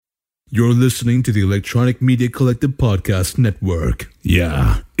You're listening to the Electronic Media Collective Podcast Network.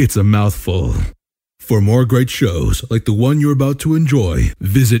 Yeah, it's a mouthful. For more great shows like the one you're about to enjoy,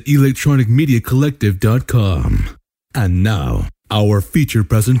 visit electronicmediacollective.com. And now, our feature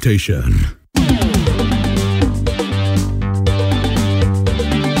presentation.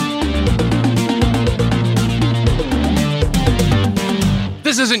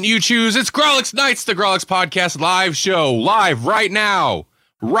 This isn't You Choose, it's Grawlix Nights, the Grawlix Podcast live show, live right now.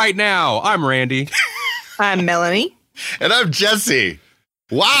 Right now, I'm Randy. I'm Melanie. And I'm Jesse.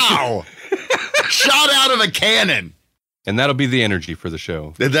 Wow. Shot out of a cannon. And that'll be the energy for the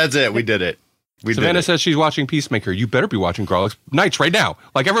show. That's it. We did it. Savannah says she's watching Peacemaker. You better be watching Grawlix Nights right now,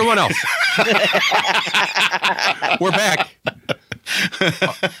 like everyone else. We're back.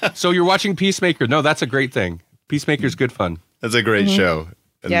 So you're watching Peacemaker. No, that's a great thing. Peacemaker's good fun. That's a great show.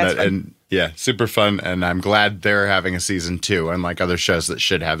 And Yeah, it's fun. and yeah, super fun. And I'm glad they're having a season 2, unlike other shows that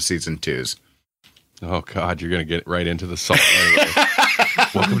should have season 2s. Oh, God, you're going to get right into the salt. Anyway.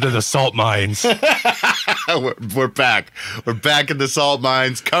 Welcome to the salt mines. We're back. We're back in the salt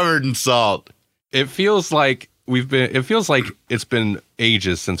mines, covered in salt. It feels like it's been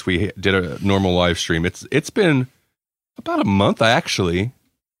ages since we did a normal live stream. It's been about a month, actually.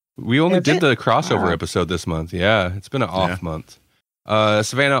 We only did the crossover episode this month. Yeah, it's been an off month.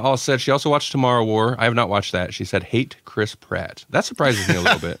 Savannah said she also watched Tomorrow War. I have not watched that. She said, hate Chris Pratt. That surprises me a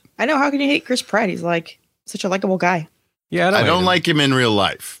little bit. I know. How can you hate Chris Pratt? He's like such a likable guy. Yeah, I don't like him in real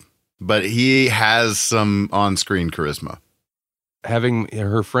life, but he has some on-screen charisma. Having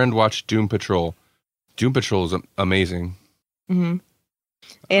her friend watch Doom Patrol. Doom Patrol is amazing. Mm-hmm.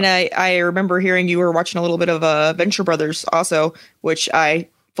 And I remember hearing you were watching a little bit of Venture Brothers also, which I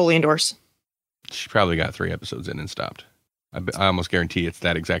fully endorse. She probably got 3 episodes in and stopped. I almost guarantee it's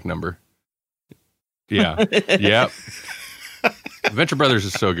that exact number. Yeah. Yep. Venture Brothers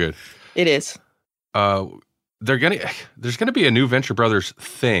is so good. It is. There's gonna be a new Venture Brothers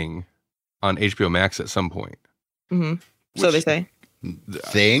thing on HBO Max at some point. Mm-hmm. So they say.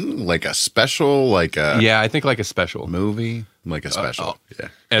 Thing? Like a special? Like a Yeah, I think like a special movie? Like a special. Yeah.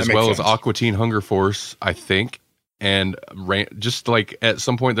 As That well makes as sense. Aqua Teen Hunger Force, I think. And just like at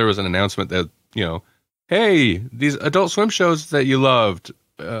some point there was an announcement that, hey, these Adult Swim shows that you loved,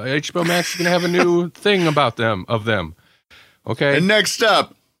 HBO Max is going to have a new thing of them. Okay. And next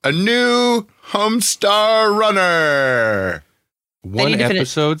up, a new Homestar Runner. One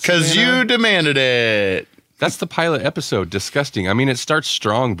episode. Because Savannah? you demanded it. That's the pilot episode. Disgusting. I mean, it starts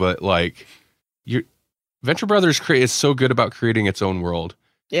strong, but like, Venture Brothers is so good about creating its own world.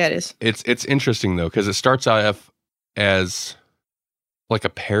 Yeah, it is. It's interesting though, because it starts out as like a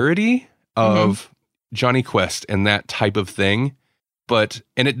parody of Johnny Quest and that type of thing,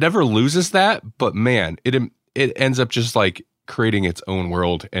 and it never loses that. But man, it ends up just like creating its own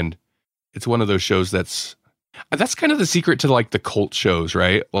world, and it's one of those shows that's kind of the secret to like the cult shows,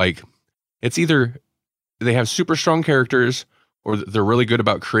 right? Like, it's either they have super strong characters, or they're really good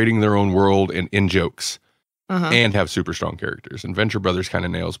about creating their own world and in jokes, and have super strong characters. And Venture Brothers kind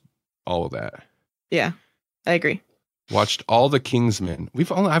of nails all of that. Yeah, I agree. Watched all the Kingsmen.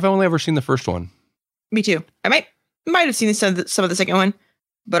 I've only ever seen the first one. Me too. I might have seen some of the second one,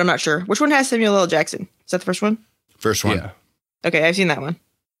 but I'm not sure. Which one has Samuel L. Jackson? Is that the first one? First one. Yeah. Okay, I've seen that one.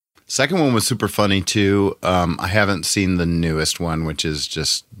 Second one was super funny too. I haven't seen the newest one, which is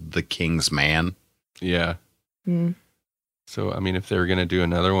just The King's Man. Yeah. Mm. So, I mean, if they were going to do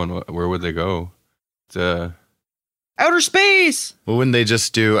another one, where would they go? Outer space! Well, wouldn't they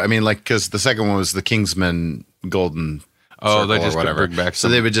just do, because the second one was The Kingsman Golden Oh, they Circle just or whatever. bring back So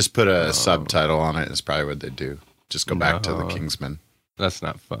some. they would just put a subtitle on it, is probably what they'd do. Just go back to The No. Kingsman. That's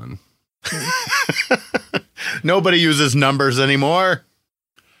not fun. Nobody uses numbers anymore.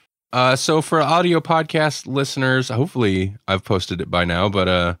 So for audio podcast listeners, hopefully I've posted it by now,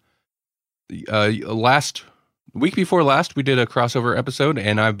 but last week before last, we did a crossover episode,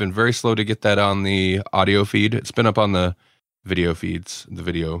 and I've been very slow to get that on the audio feed. It's been up on the video feeds, the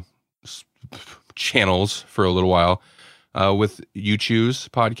video channels for a little while, with You Choose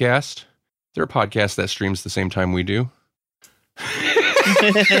podcast. They're a podcast that streams the same time we do.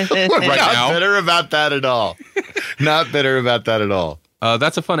 We're Right not now. bitter about that at all. Not bitter about that at all.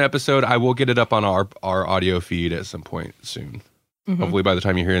 That's a fun episode. I will get it up on our audio feed at some point soon. Hopefully by the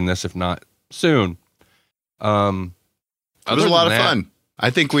time you're hearing this, if not soon. It was a lot of fun. I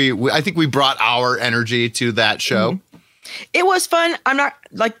think we brought our energy to that show. It was fun. I'm not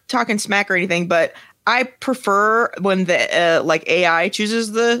like talking smack or anything, but I prefer when the like AI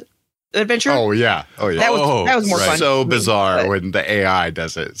chooses the adventure. Oh yeah. That was more fun. So bizarre But- when the AI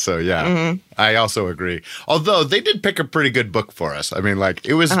does it. So yeah, Mhm. I also agree. Although they did pick a pretty good book for us. I mean, like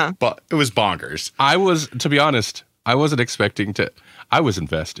it was it was bonkers. I was, to be honest, I wasn't expecting to. I was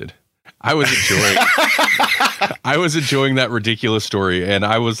invested. I was enjoying. I was enjoying that ridiculous story, and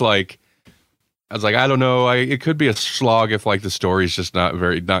I was like, I don't know. It could be a slog if like the story's just not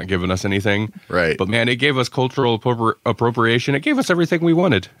giving us anything. Right. But man, it gave us cultural appropriation. It gave us everything we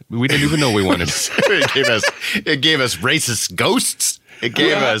wanted. We didn't even know we wanted. it gave us racist ghosts. It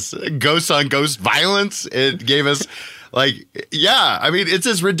gave us ghosts on ghost violence. It gave us I mean, it's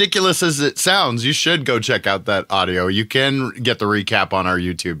as ridiculous as it sounds. You should go check out that audio. You can get the recap on our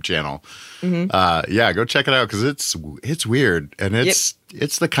YouTube channel. Mm-hmm. Go check it out because it's weird and it's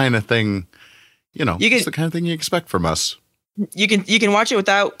the kind of thing, it's the kind of thing you expect from us. You can watch it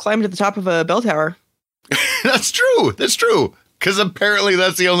without climbing to the top of a bell tower. That's true. That's true. Because apparently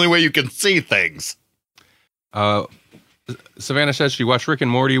that's the only way you can see things. Savannah says she watched Rick and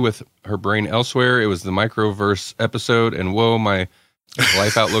Morty with her brain elsewhere. It was the Microverse episode, and whoa, my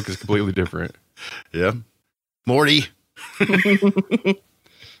life outlook is completely different. Yeah. Morty.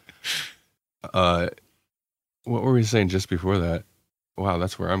 What were we saying just before that? Wow,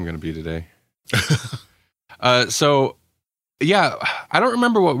 that's where I'm going to be today. So, yeah, I don't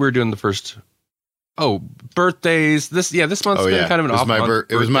remember what we were doing the first... birthdays. This month's been kind of an off month.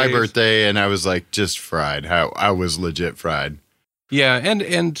 It was my birthday, and I was like just fried. I was legit fried. Yeah,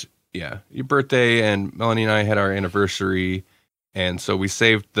 and your birthday, and Melanie and I had our anniversary, and so we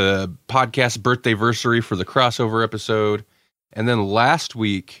saved the podcast birthday-versary for the crossover episode. And then last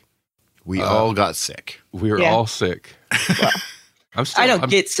week, we all got sick. We were all sick. Well, I don't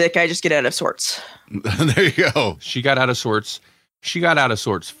get sick. I just get out of sorts. There you go. She got out of sorts. She got out of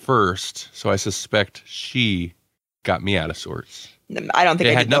sorts first, so I suspect she got me out of sorts. I don't think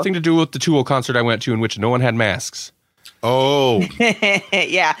it had nothing to do with the Tool concert I went to in which no one had masks. Oh.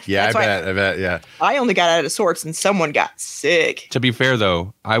 Yeah. Yeah, I bet, yeah. I only got out of sorts and someone got sick. To be fair,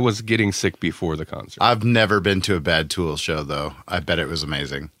 though, I was getting sick before the concert. I've never been to a bad Tool show, though. I bet it was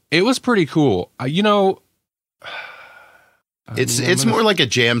amazing. It was pretty cool. It's more like a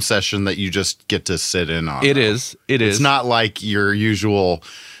jam session that you just get to sit in on. It is. It's not like your usual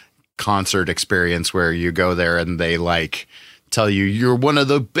concert experience where you go there and they like tell you you're one of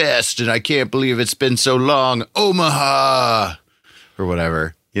the best and I can't believe it's been so long, Omaha, or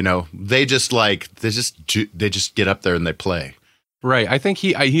whatever. They just get up there and they play. Right. I think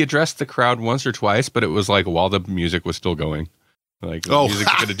he addressed the crowd once or twice, but it was like while the music was still going. Like the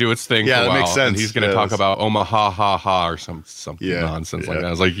music's going to do its thing for a while, that makes sense. And he's going to talk about Omaha, ha, ha, or something nonsense like that. I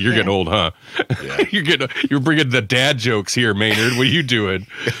was like, you're getting old, huh? Yeah. You're bringing the dad jokes here, Maynard. What are you doing?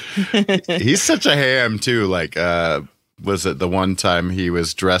 He's such a ham, too. Like, was it the one time he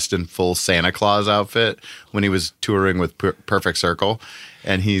was dressed in full Santa Claus outfit when he was touring with Perfect Circle?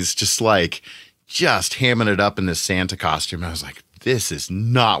 And he's just hamming it up in this Santa costume. And I was like, this is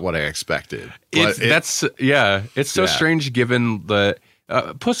not what I expected. It's so strange given the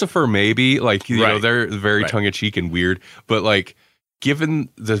Pussifer maybe they're very tongue in cheek and weird, but given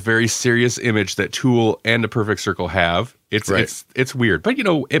the very serious image that Tool and the Perfect Circle have, it's weird, but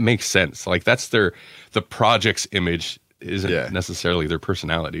it makes sense. Like that's the project's image isn't necessarily their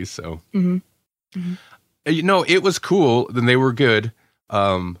personalities. So it was cool. Then they were good.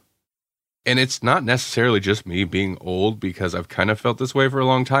 And it's not necessarily just me being old because I've kind of felt this way for a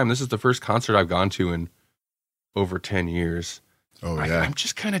long time. This is the first concert I've gone to in over 10 years. Oh, yeah. I'm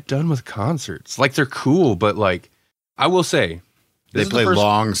just kind of done with concerts. They're cool, but I will say. They play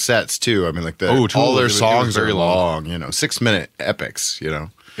long sets too. I mean, all their songs are long, 6-minute epics, It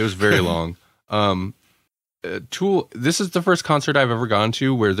was very long. Tool, this is the first concert I've ever gone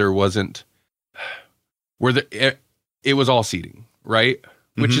to where there wasn't, it was all seating, right?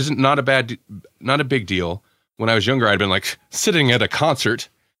 Which is not a big deal. When I was younger, I'd been sitting at a concert,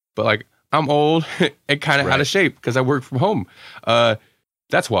 but I'm old and kind of out of shape because I work from home.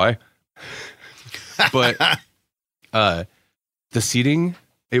 That's why. But the seating,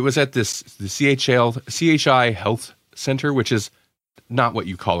 it was at the CHI Health Center, which is not what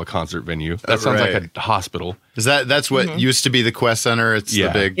you call a concert venue. That sounds like a hospital. Is that's what used to be the Quest Center? It's the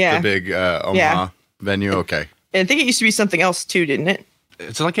big Omaha venue. Okay. And I think it used to be something else too, didn't it?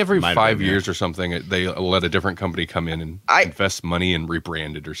 It's every 5 years or something, they let a different company come in and invest money and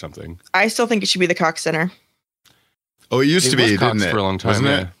rebrand it or something. I still think it should be the Cox Center. Oh, it used to be, didn't it? For a long time, wasn't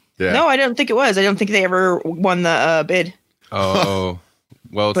it? Yeah. No, I don't think it was. I don't think they ever won the bid. Oh,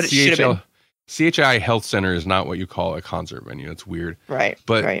 well, but CHI Health Center is not what you call a concert venue. It's weird. Right.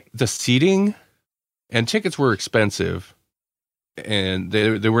 But the seating and tickets were expensive. and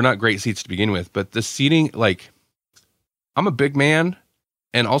they were not great seats to begin with. But the seating, like, I'm a big man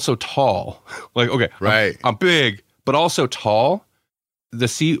and also tall. Like, okay, Right. I'm big, but also tall. The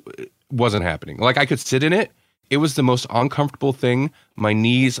seat wasn't happening. Like, I could sit in it. It was the most uncomfortable thing. My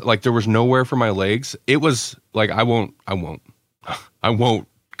knees, like, there was nowhere for my legs. It was like, I won't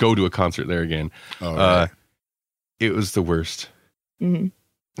go to a concert there again. Oh, right. It was the worst. Mm-hmm.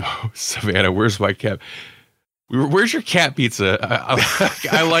 Oh, Savannah, where's my cat? Where's your cat pizza?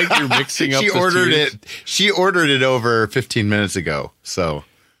 I like you're mixing up. She ordered it over 15 minutes ago. So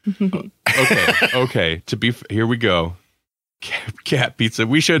okay. Here we go. Cat pizza.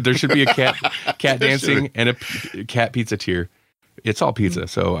 There should be a cat dancing and a cat pizza tier. It's all pizza,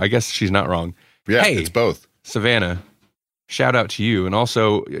 so I guess she's not wrong. yeah, Hey. it's both. Savannah, shout out to you, and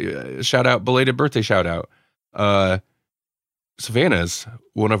also belated birthday shout out. Savannah's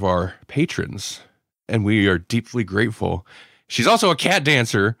one of our patrons, and we are deeply grateful. She's also a cat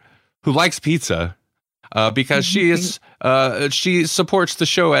dancer who likes pizza because she supports the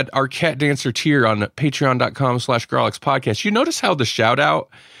show at our cat dancer tier on patreon.com/Grawlix podcast. You notice how the shout out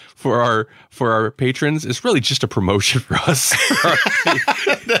for our patrons is really just a promotion for us.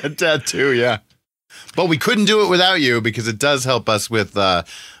 that too, yeah. But we couldn't do it without you because it does help us with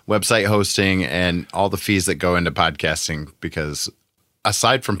website hosting and all the fees that go into podcasting. Because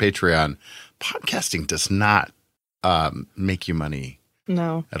aside from Patreon, podcasting does not make you money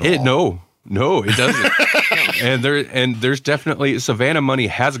No. at all. No, it doesn't. and there's definitely Savannah money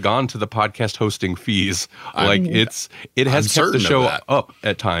has gone to the podcast hosting fees. Like it has I'm kept the certain of show that. up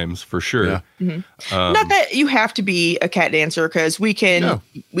at times for sure. Yeah. Not that you have to be a cat dancer, because we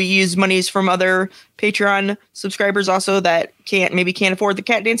use monies from other Patreon subscribers also that can't afford the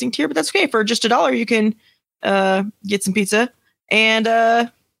cat dancing tier, but that's okay. For just $1, you can get some pizza and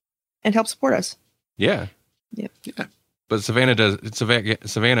help support us. Yeah. Yep. Yeah. But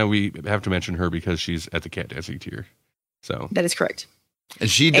Savannah, we have to mention her because she's at the cat dancing tier. So That is correct. And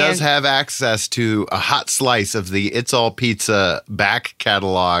she does have access to a hot slice of the It's All Pizza back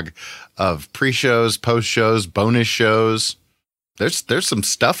catalog of pre-shows, post-shows, bonus shows. There's some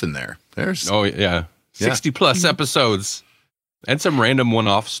stuff in there. Oh yeah. 60 plus episodes and some random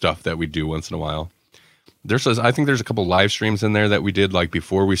one-off stuff that we do once in a while. I think there's a couple live streams in there that we did like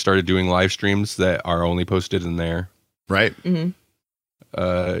before we started doing live streams that are only posted in there. Right.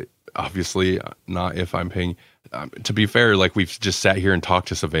 Mm-hmm. Obviously not if I'm paying. To be fair, like we've just sat here and talked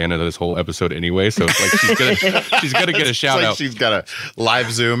to Savannah this whole episode anyway, so it's like she's gonna get a shout out. She's got a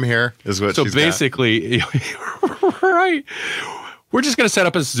live Zoom here, is what. So she's basically, right? We're just gonna set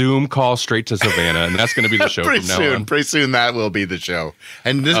up a Zoom call straight to Savannah, and that's gonna be the show from now on. Pretty soon, that will be the show,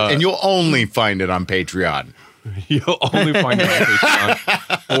 and you'll only find it on Patreon. You'll only find it on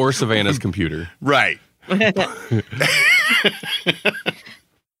Patreon or Savannah's computer. Right.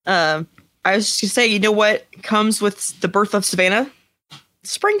 I was just gonna say, you know what comes with the birth of Savannah?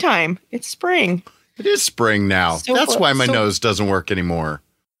 Springtime. It's spring. It is spring now. So That's why my so- nose doesn't work anymore.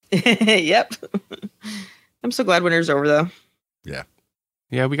 Yep. I'm so glad winter's over, though.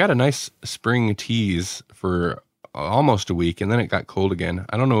 Yeah, we got a nice spring tease for almost a week, and then it got cold again.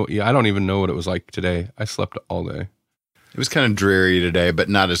 I don't know. Yeah, I don't even know what it was like today. I slept all day. It was kind of dreary today, but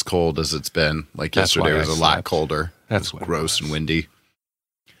not as cold as it's been. Like That's yesterday why was I a lot slept. colder. That's It what was it gross was. and windy.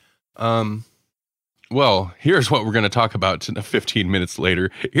 Well, here's what we're going to talk about 15 minutes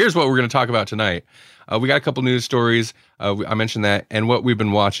later. Here's what we're going to talk about tonight. We got a couple news stories. I mentioned that, and what we've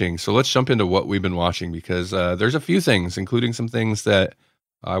been watching. So let's jump into what we've been watching, because there's a few things, including some things that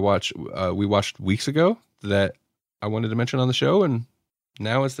we watched weeks ago that I wanted to mention on the show, and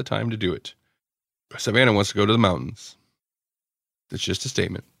now is the time to do it. Savannah wants to go to the mountains. It's just a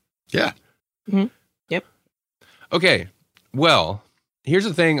statement. Yeah. Mm-hmm. Yep. Okay. Well, here's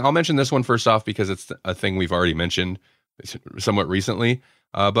the thing. I'll mention this one first off because it's a thing we've already mentioned somewhat recently.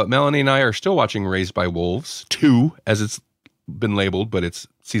 But Melanie and I are still watching Raised by Wolves 2, as it's been labeled, but it's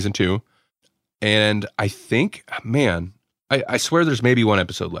season 2. And I think, man, I swear there's maybe one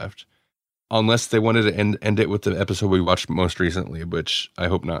episode left. Unless they wanted to end it with the episode we watched most recently, which I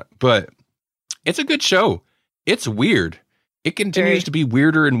hope not. But it's a good show. It's weird. It continues to be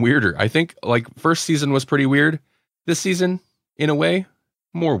weirder and weirder. I think like first season was pretty weird. This season, in a way,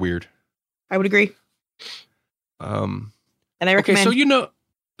 more weird. I would agree. And I recommend. Okay, so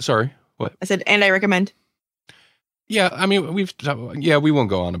sorry, what? I said, and I recommend. Yeah, I mean, we won't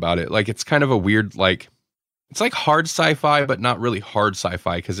go on about it. Like, it's kind of a weird, like, it's like hard sci-fi, but not really hard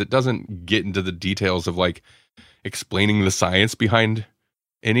sci-fi, because it doesn't get into the details of like explaining the science behind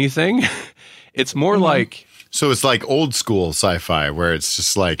anything. It's more like. So it's like old school sci-fi where it's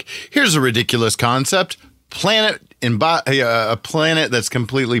just like, here's a ridiculous concept. planet a planet that's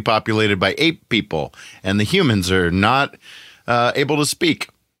completely populated by ape people, and the humans are not able to speak.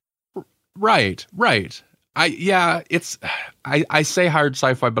 Right. I say hard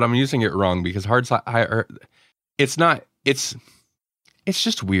sci-fi, but I'm using it wrong because it's not. It's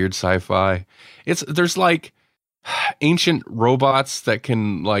just weird sci-fi. There's like ancient robots that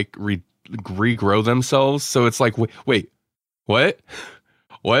can like regrow themselves. So it's like, wait, what?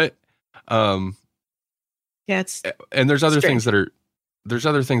 Yeah, it's and there's other strange.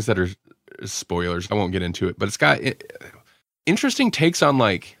 things that are spoilers. I won't get into it, but it's got interesting takes on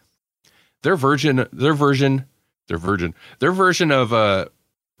like their version of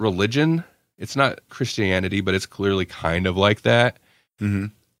religion. It's not Christianity, but it's clearly kind of like that.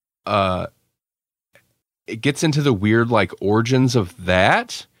 Mm-hmm. It gets into the weird like origins of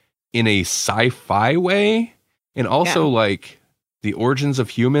that in a sci-fi way, and also like the origins of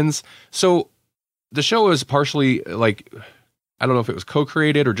humans. So the show is partially like, I don't know if it was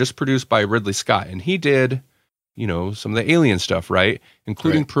co-created or just produced by Ridley Scott, and he did, some of the alien stuff, right?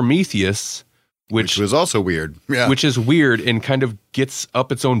 Including Prometheus, which was also weird. Yeah. Which is weird and kind of gets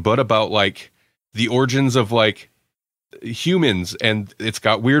up its own butt about like the origins of like humans, and it's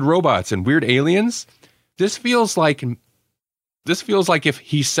got weird robots and weird aliens. This feels like if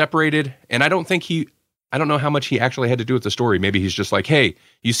he separated, and I don't know how much he actually had to do with the story. Maybe he's just like, hey,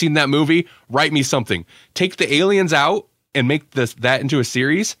 you seen that movie? Write me something. Take the aliens out and make that into a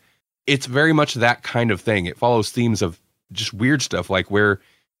series. It's very much that kind of thing. It follows themes of just weird stuff, like where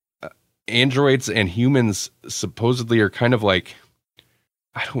androids and humans supposedly are kind of like,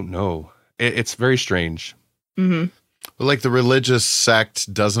 I don't know. It's very strange. Mm-hmm. Well, like the religious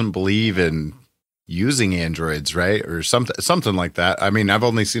sect doesn't believe in using androids, right? Or something like that. I mean, I've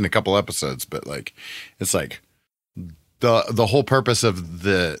only seen a couple episodes, but like, it's like the whole purpose of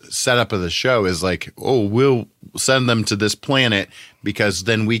the setup of the show is like, oh, we'll send them to this planet because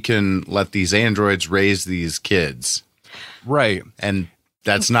then we can let these androids raise these kids. Right. And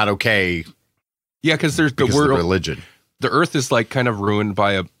that's not okay. Yeah, because there's the of world religion. The Earth is like kind of ruined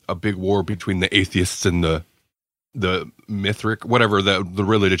by a big war between the atheists and the Mithric, whatever, the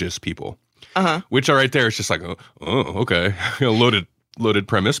religious people. Uh-huh. Which are right there. It's just like, oh okay. Loaded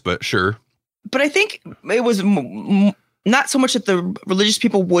premise, but sure. But I think it was not so much that the religious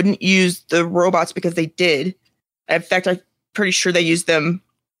people wouldn't use the robots, because they did. In fact, I'm pretty sure they used them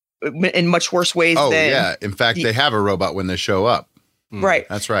in much worse ways. Oh, yeah. In fact, they have a robot when they show up. Right.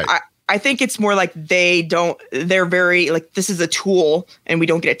 That's right. I think it's more like they're very like, this is a tool and we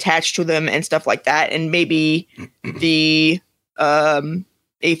don't get attached to them and stuff like that. And maybe the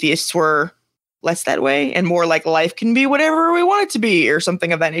atheists were less that way and more like life can be whatever we want it to be or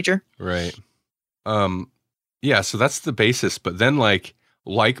something of that nature. Right. Yeah, so that's the basis. But then like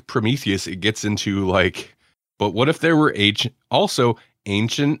Prometheus, it gets into like, but what if there were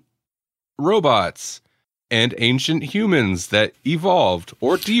ancient robots and ancient humans that evolved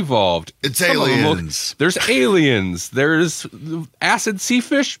or devolved? It's aliens. There's aliens. There's acid sea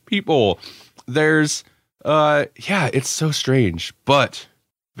fish people. There's, it's so strange, but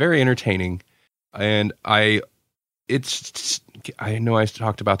very entertaining. And I know I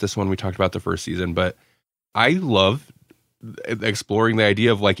talked about this when we talked about the first season, but I love exploring the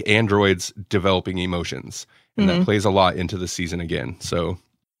idea of like androids developing emotions. And that plays a lot into the season again. So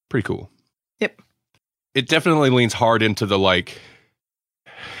pretty cool. Yep. It definitely leans hard into the like,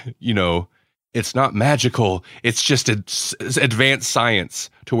 it's not magical. It's just advanced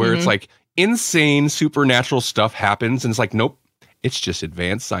science to where it's like insane supernatural stuff happens. And it's like, nope, it's just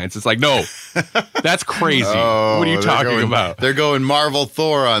advanced science. It's like, no, that's crazy. Oh, what are you talking about? They're going Marvel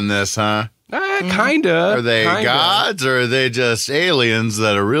Thor on this, huh? Kinda. Are they gods or are they just aliens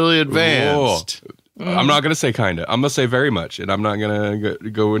that are really advanced? I'm not going to say kinda. I'm going to say very much, and I'm not going to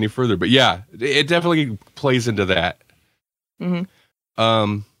go any further. But yeah, it definitely plays into that.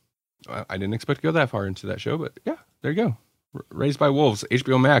 Mm-hmm. I didn't expect to go that far into that show, but yeah, there you go. Raised by Wolves,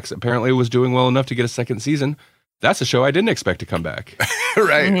 HBO Max. Apparently was doing well enough to get a second season. That's a show I didn't expect to come back.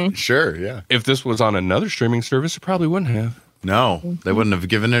 Right. Mm-hmm. Sure, yeah. If this was on another streaming service, it probably wouldn't have. No, they wouldn't have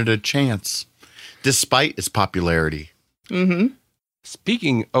given it a chance, despite its popularity. Mm-hmm.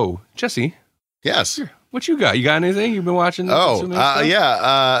 Speaking, Jesse. Yes. What you got? You got anything you've been watching?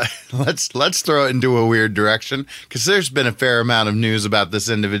 Yeah. Let's throw it into a weird direction, because there's been a fair amount of news about this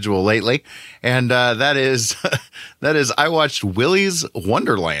individual lately, and that is I watched Willy's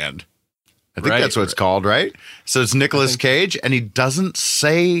Wonderland. I think that's what it's called, right? So it's Nicolas Cage, and he doesn't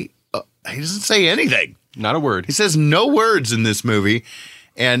say anything. Not a word. He says no words in this movie,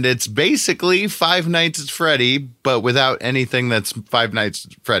 And it's basically Five Nights at Freddy, but without anything that's Five Nights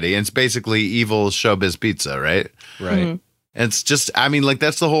at Freddy. And it's basically evil Showbiz Pizza, right? Right. Mm-hmm. It's just, I mean, like,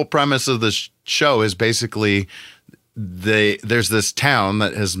 that's the whole premise of the show is basically there's this town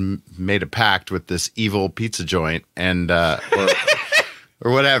that has made a pact with this evil pizza joint and or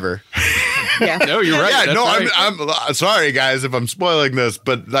whatever. Yeah. No, you're right. Yeah, That's no, right. I'm sorry, guys, if I'm spoiling this,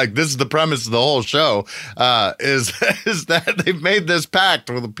 but like this is the premise of the whole show is that they've made this pact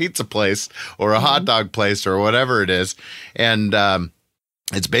with a pizza place or a hot dog place or whatever it is, and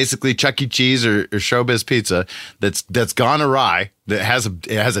it's basically Chuck E. Cheese or Showbiz Pizza that's gone awry. That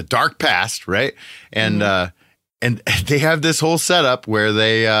it has a dark past, right? And they have this whole setup where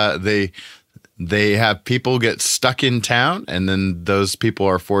they have people get stuck in town, and then those people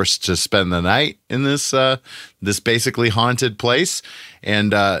are forced to spend the night in this basically haunted place,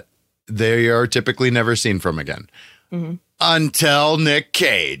 and they are typically never seen from again until Nick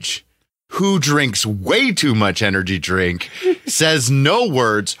Cage, who drinks way too much energy drink, says no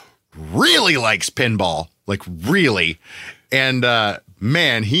words, really likes pinball, like really, and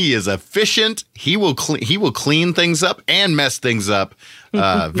man, he is efficient. He will clean things up and mess things up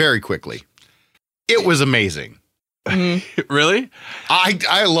very quickly. It was amazing. Really?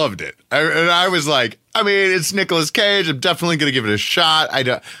 I loved it. I was like, I mean, it's Nicolas Cage. I'm definitely going to give it a shot.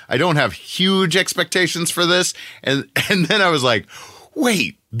 I don't have huge expectations for this. And then I was like,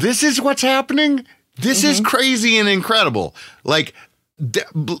 wait, this is what's happening? This is crazy and incredible. Like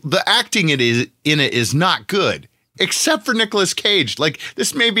the acting in it is not good. Except for Nicolas Cage. Like,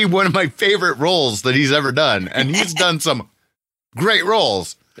 this may be one of my favorite roles that he's ever done. And he's done some great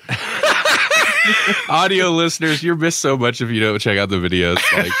roles. Audio listeners, you miss so much if you don't check out the videos.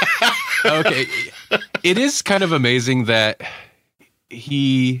 Like, okay, it is kind of amazing that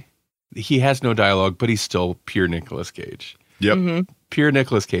he has no dialogue, but he's still pure Nicolas Cage. Yep. Pure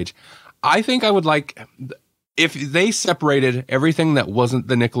Nicolas Cage. I think I would like if they separated everything that wasn't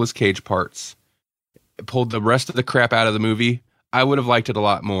the Nicolas Cage parts, pulled the rest of the crap out of the movie, I would have liked it a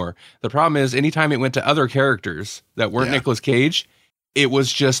lot more. The problem is, anytime it went to other characters that weren't Nicolas Cage, it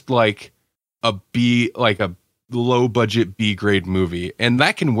was just like a low budget B grade movie. And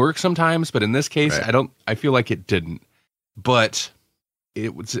that can work sometimes, but in this case, I feel like it didn't. But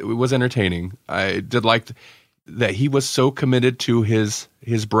it was entertaining. I did like that he was so committed to his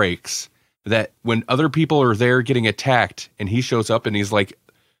breaks that when other people are there getting attacked and he shows up and he's like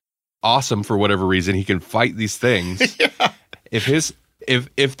awesome for whatever reason, he can fight these things.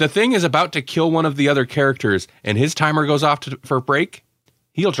 If the thing is about to kill one of the other characters and his timer goes off for a break,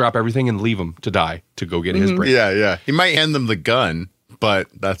 he'll drop everything and leave him to die to go get his break. Yeah. He might hand them the gun, but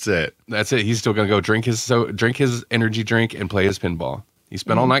that's it. That's it. He's still going to go drink his energy drink and play his pinball. He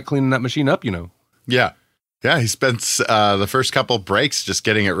spent all night cleaning that machine up, Yeah. Yeah, he spent the first couple breaks just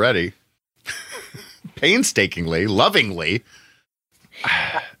getting it ready. Painstakingly, lovingly.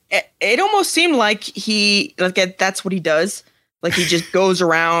 It almost seemed like that's what he does. Like he just goes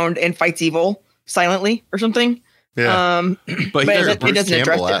around and fights evil silently or something. Yeah. But it doesn't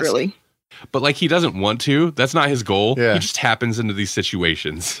address it really. But like he doesn't want to. That's not his goal. Yeah. He just happens into these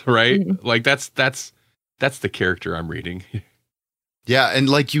situations, right? Like that's the character I'm reading. Yeah, and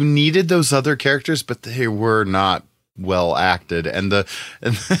like you needed those other characters, but they were not well acted, and the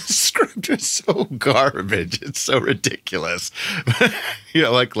script is so garbage. It's so ridiculous.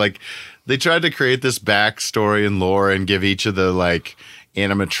 Like they tried to create this backstory and lore and give each of the like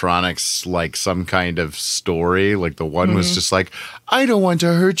animatronics like some kind of story. Like the one was just like, I don't want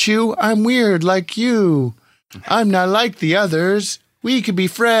to hurt you. I'm weird like you. I'm not like the others. We could be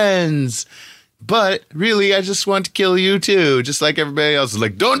friends. But really, I just want to kill you too, just like everybody else is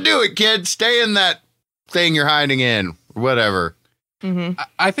like, don't do it, kid. Stay in that thing you're hiding in, or whatever.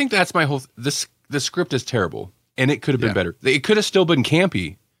 I think that's my whole. The script is terrible, and it could have been better. It could have still been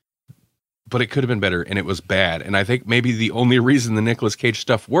campy, but it could have been better, and it was bad. And I think maybe the only reason the Nicolas Cage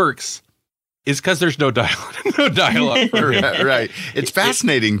stuff works is because there's no dialogue. Right. It's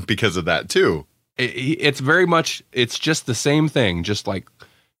fascinating because of that too. It's very much. It's just the same thing, just like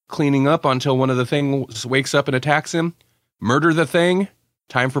cleaning up until one of the things wakes up and attacks him, murder the thing,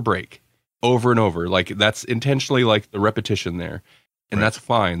 time for break, over and over. Like that's intentionally like the repetition there. And that's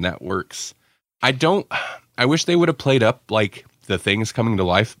fine. That works. I wish they would have played up like the things coming to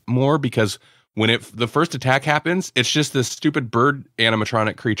life more, because when the first attack happens, it's just this stupid bird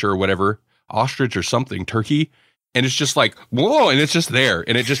animatronic creature or whatever, ostrich or something, turkey. And it's just like, whoa, and it's just there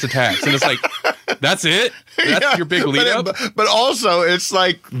and it just attacks. And it's like, that's it? That's your big lead up? But also it's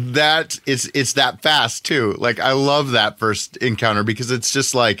like that, it's that fast too. Like I love that first encounter because it's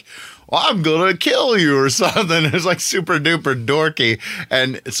just like, well, I'm gonna kill you or something. It's like super duper dorky.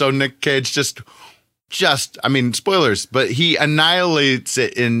 And so Nick Cage just I mean, spoilers, but he annihilates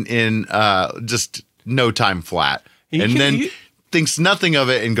it in just no time flat. Then thinks nothing of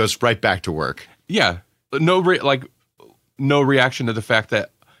it and goes right back to work. Yeah. No reaction to the fact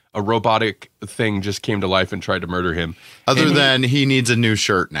that a robotic thing just came to life and tried to murder him. Other than he needs a new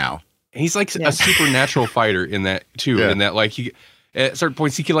shirt now. He's like a supernatural fighter in that too. Yeah. In that, like, he at certain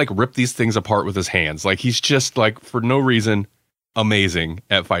points he can like rip these things apart with his hands. Like, he's just like, for no reason, amazing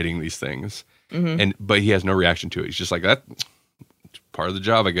at fighting these things. But he has no reaction to it. He's just like, that's part of the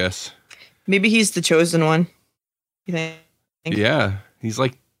job, I guess. Maybe he's the chosen one. You think? Yeah. He's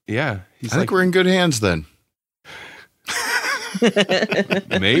like, I think we're in good hands then.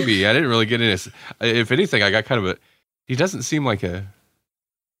 Maybe. I didn't really get in. If anything, I got kind of he doesn't seem like a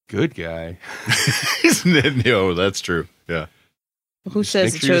good guy. No, that's true. Yeah. Who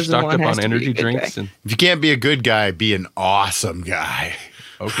says make sure you're stocked up on energy drinks? And if you can't be a good guy, be an awesome guy.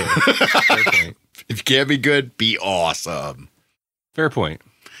 Okay. Fair point. If you can't be good, be awesome. Fair point.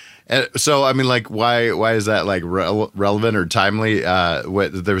 And so, I mean, like, why is that like relevant or timely? There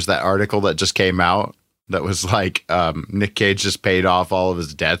was that article that just came out that was like Nick Cage just paid off all of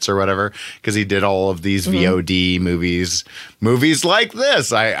his debts or whatever because he did all of these VOD movies like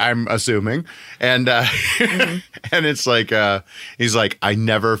this. I'm assuming, and and it's like he's like, I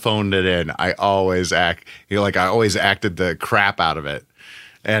never phoned it in. I always I always acted the crap out of it.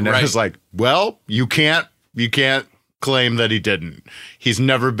 And it was like, well, you can't claim that he didn't. He's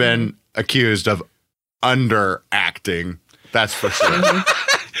never been accused of underacting. That's for sure.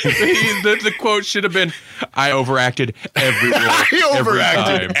 The quote should have been, I overacted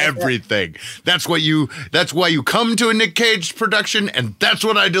everything. That's why you come to a Nick Cage production, and that's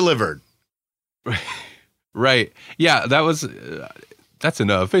what I delivered. Right. Yeah, that's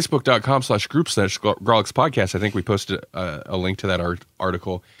enough. Facebook.com/group/Grawlix podcast. I think we posted a link to that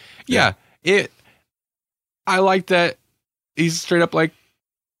article. Yeah. I like that he's straight up like,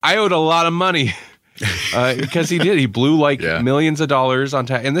 I owed a lot of money because he blew like millions of dollars on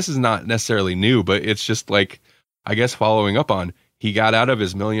tax. And this is not necessarily new, but it's just like, I guess following up on, he got out of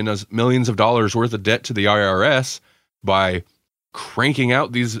his millions of dollars worth of debt to the IRS by cranking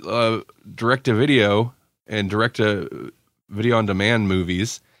out these direct-to-video and direct-to-video on demand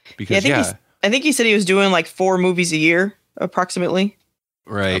movies. Because I think he said he was doing like 4 movies a year approximately.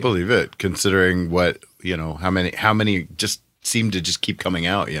 Right. I believe it, considering what, how many just seem to just keep coming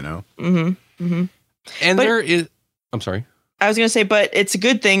out, And I'm sorry. I was going to say, but it's a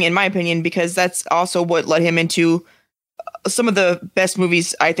good thing in my opinion, because that's also what led him into some of the best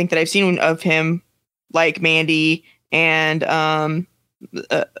movies I think that I've seen of him, like Mandy and Color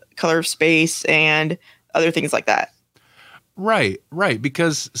of Space and other things like that. Right.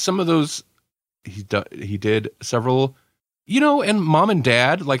 Because some of those he did several, and Mom and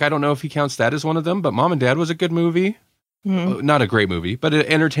Dad, like, I don't know if he counts that as one of them, but Mom and Dad was a good movie. Not a great movie, but an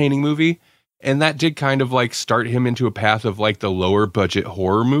entertaining movie. And that did kind of like start him into a path of like the lower budget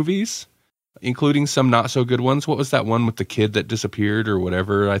horror movies, including some not so good ones. What was that one with the kid that disappeared or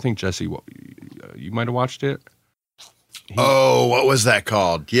whatever? I think Jesse, you might have watched it. What was that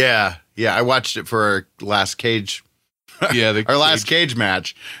called? Yeah. I watched it for our last Cage. Our last Cage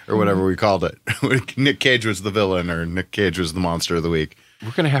match or whatever we called it. Nick Cage was the villain or Nick Cage was the monster of the week. We're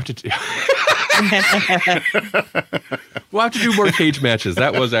going to have to we'll have to do more Cage matches.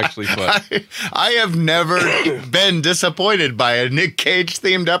 That was actually fun. I have never been disappointed by a Nick Cage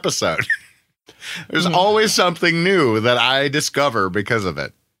themed episode. There's always something new that I discover because of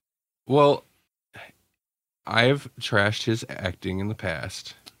it. Well, I've trashed his acting in the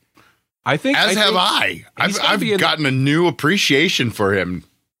past. I've gotten a new appreciation for him.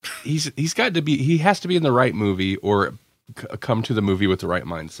 He has to be in the right movie or come to the movie with the right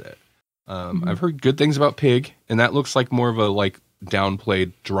mindset. I've heard good things about Pig, and that looks like more of a like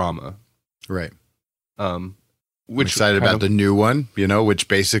downplayed drama. Right. I'm excited about the new one, which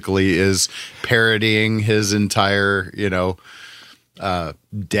basically is parodying his entire,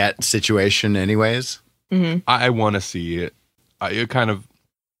 debt situation anyways. I want to see it.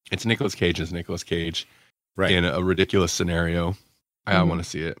 It's Nicolas Cage right, in a ridiculous scenario. I want to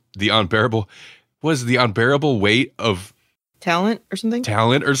see it. The unbearable weight of talent or something.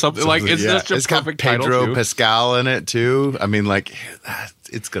 Like it's such a it's perfect got Pedro title too. Pascal in it too. I mean, like,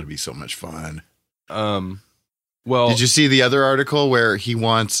 it's gonna be so much fun. Well, did you see the other article where he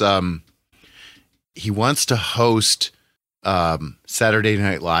wants to host Saturday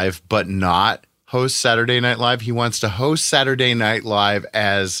Night Live, but not host Saturday Night Live? He wants to host Saturday Night Live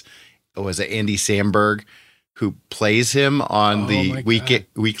as, was it Andy Samberg, who plays him on the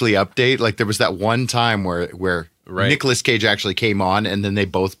weekly update. Like there was that one time where Nicolas Cage actually came on, and then they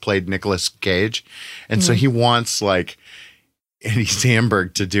both played Nicolas Cage, and so he wants like Andy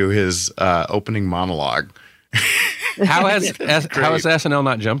Samberg to do his opening monologue. How has SNL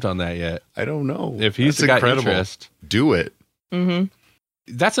not jumped on that yet? I don't know. If he's got incredible interest, do it. Mm-hmm.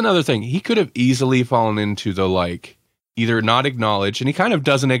 That's another thing. He could have easily fallen into the like either not acknowledge, and he kind of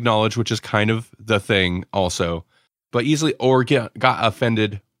doesn't acknowledge, which is kind of the thing also, but easily or got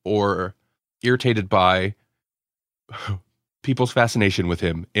offended or irritated by people's fascination with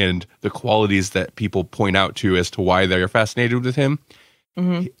him and the qualities that people point out to as to why they're fascinated with him.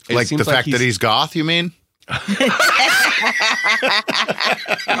 Mm-hmm. Like the fact that he's goth, you mean?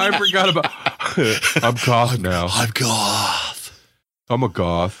 I forgot about. I'm goth now. I'm goth. I'm a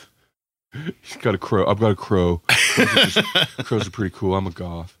goth. He's got a crow. I've got a crow. Crows are pretty cool. I'm a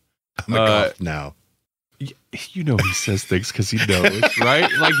goth. I'm a goth now. You know he says things because he knows,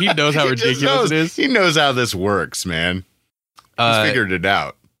 right? Like he knows how ridiculous it is. He knows how this works, man. He's figured it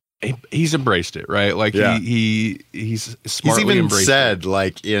out. He's embraced it, right? Like he's smartly He's even embraced said it.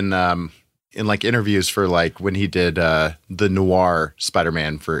 Like in like interviews for like when he did the noir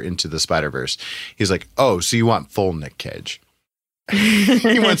Spider-Man for Into the Spider-Verse, he's like, "Oh, so you want full Nick Cage?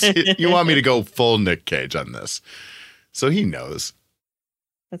 You want me to go full Nick Cage on this?" So he knows.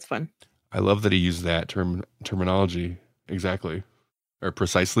 That's fun. I love that he used that terminology exactly or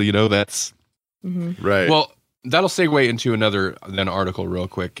precisely. You know, that's right. Well, that'll segue into another article real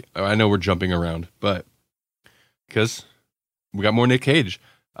quick. I know we're jumping around, but because we got more Nick Cage.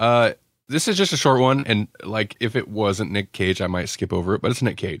 This is just a short one, and like if it wasn't Nick Cage, I might skip over it, but it's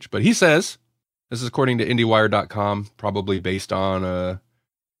Nick Cage. But he says, this is according to IndieWire.com, probably based on a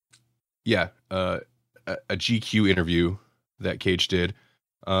GQ interview that Cage did.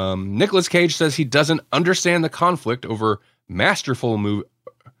 Nicolas Cage says he doesn't understand the conflict over masterful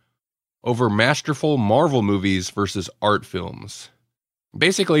Marvel movies versus art films.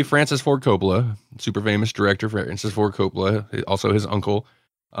 Basically, Francis Ford Coppola, super famous director Francis Ford Coppola, also his uncle,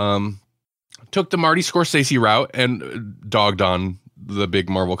 took the Marty Scorsese route and dogged on the big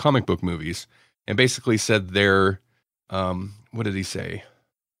Marvel comic book movies and basically said they're, what did he say?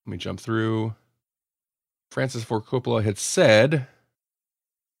 Let me jump through. Francis Ford Coppola had said,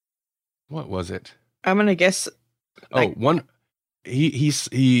 what was it? I'm going to guess.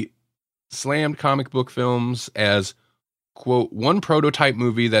 He slammed comic book films as, quote, one prototype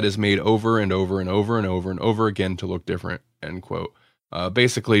movie that is made over and over and over and over and over again to look different, end quote.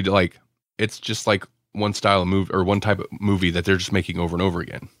 Basically, like, it's just like one style of movie or one type of movie that they're just making over and over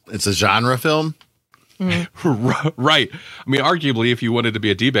again. It's a genre film? Right. I mean, arguably, if you wanted to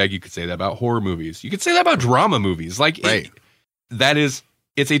be a D-bag, you could say that about horror movies. You could say that about drama movies. Like, right.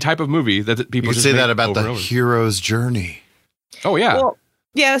 It's a type of movie that people just say that about the hero's journey. Oh, yeah. Well,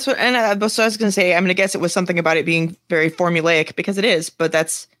 yeah, so I was going to say, I'm going to guess it was something about it being very formulaic because it is, but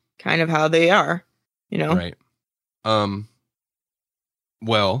that's kind of how they are, you know? Right.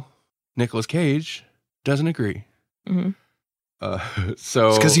 Well, Nicolas Cage doesn't agree. Mm-hmm. So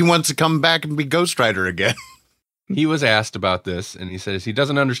it's because he wants to come back and be Ghost Rider again. He was asked about this, and he says he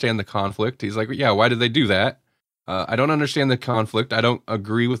doesn't understand the conflict. He's like, yeah, why did they do that? I don't understand the conflict. I don't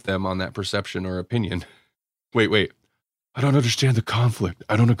agree with them on that perception or opinion. Wait. I don't understand the conflict.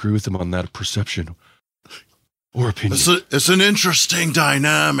 I don't agree with them on that perception or opinion. It's an interesting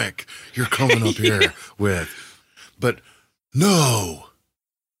dynamic you're coming up here with. But no.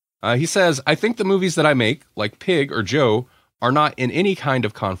 He says, I think the movies that I make, like Pig or Joe, are not in any kind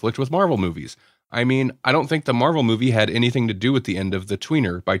of conflict with Marvel movies. I mean, I don't think the Marvel movie had anything to do with the end of the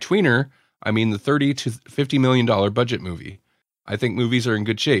tweener. By tweener, I mean the $30 to $50 million budget movie. I think movies are in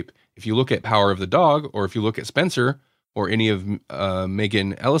good shape. If you look at Power of the Dog, or if you look at Spencer, or any of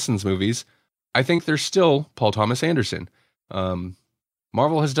Megan Ellison's movies, I think they're still Paul Thomas Anderson.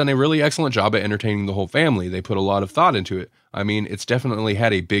 Marvel has done a really excellent job at entertaining the whole family. They put a lot of thought into it. I mean, it's definitely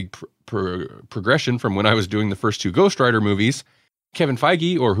had a big progression from when I was doing the first two Ghost Rider movies. Kevin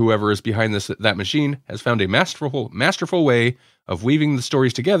Feige, or whoever is behind that machine, has found a masterful way of weaving the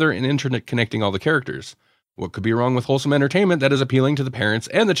stories together and interconnecting all the characters. What could be wrong with wholesome entertainment that is appealing to the parents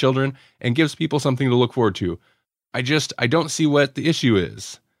and the children and gives people something to look forward to? I don't see what the issue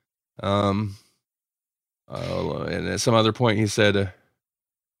is. And at some other point he said,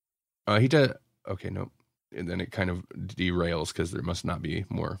 he did, okay, no. And then it kind of derails because there must not be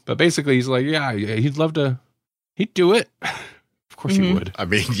more. But basically he's like, yeah, he'd do it. Of course he would. I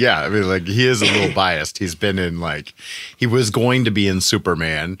mean, yeah. I mean, like, he is a little biased. He's been in, like, he was going to be in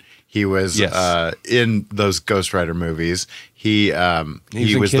Superman. He was in those Ghost Rider movies. He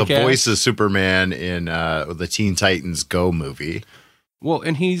was the Kick-Ass. voice of Superman in the Teen Titans Go movie. Well,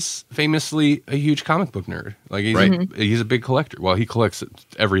 and he's famously a huge comic book nerd. Like he's a big collector. Well, he collects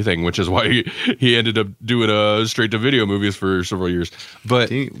everything, which is why he ended up doing straight to video movies for several years. But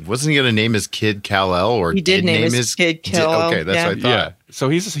Wasn't he going to name his kid Kal-El? Or He did name his kid Kal-El. Okay, that's what I thought. yeah, so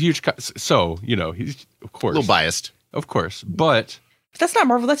he's a huge. So he's of course A little biased. of course, but But that's not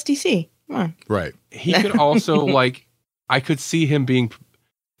Marvel. That's DC. Come on. Right. he could also I could see him being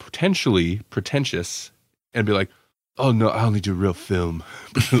potentially pretentious and be like, "Oh no, I only do real film."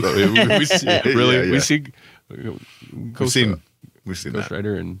 we see, really, Yeah, yeah. we see. We've seen Ghost that.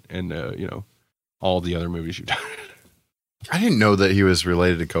 Rider and all the other movies you've done. I didn't know that he was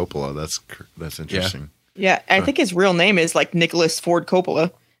related to Coppola. That's interesting. Yeah, I think his real name is like Nicholas Ford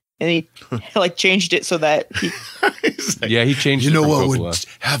Coppola, and he changed it so that he. He's like, Yeah, he changed. you it know from what Coppola. would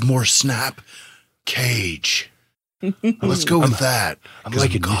have more snap? Cage. Let's go with that. I'm 'cause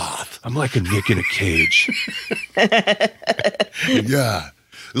like a goth. I'm like a Nick in a cage. Yeah.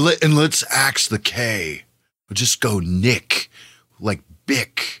 And let's axe the K. We'll just go Nick, like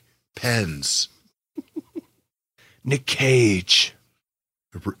Bic pens. Nick Cage.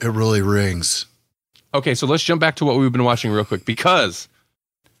 It really rings. Okay, so let's jump back to what we've been watching real quick because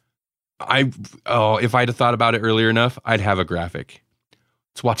if I'd have thought about it earlier enough, I'd have a graphic.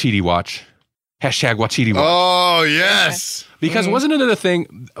 It's Watiti Watch. Hashtag Watiti Watch. Oh yes. Because wasn't it a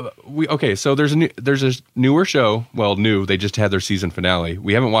thing? So there's a newer show. Well, new. They just had their season finale.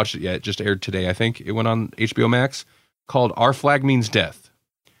 We haven't watched it yet. It just aired today, I think. It went on HBO Max, called Our Flag Means Death,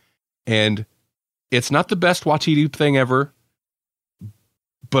 and it's not the best Watiti thing ever,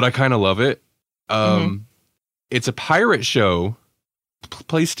 but I kind of love it. It's a pirate show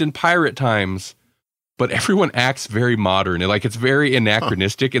placed in pirate times, but everyone acts very modern. It's very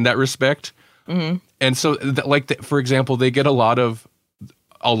anachronistic in that respect. Mm-hmm. And so, for example, they get a lot of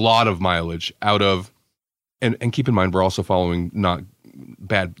mileage out of, and keep in mind, we're also following not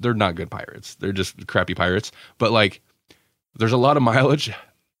bad. They're not good pirates. They're just crappy pirates. But there's a lot of mileage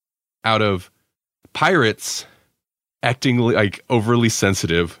out of pirates acting like overly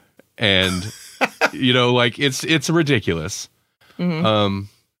sensitive, and it's ridiculous. Mm-hmm.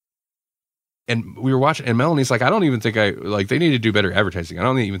 And we were watching, and Melanie's like, I don't even think they need to do better advertising. I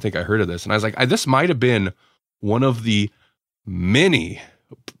don't even think I heard of this. And I was like, this might have been one of the many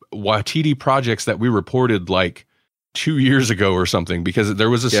Watiti projects that we reported 2 years ago or something, because there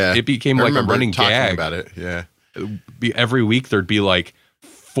was it became I a remember running talking gag about it. Yeah. Every week there'd be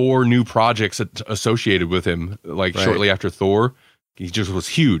 4 new projects associated with him, shortly after Thor. He just was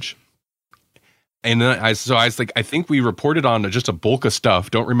huge. And then I was like, I think we reported on just a bulk of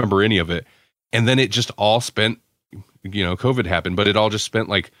stuff. Don't remember any of it. And then it just all spent, COVID happened, but it all just spent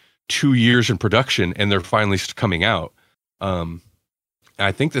 2 years in production, and they're finally coming out.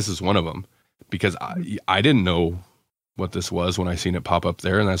 I think this is one of them, because I didn't know what this was when I seen it pop up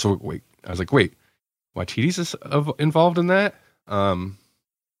there. And I was like, wait, Waititi's is involved in that?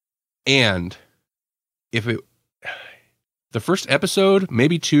 And the first episode,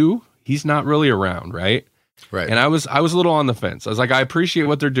 maybe 2, he's not really around, right? Right. And I was a little on the fence. I was like, I appreciate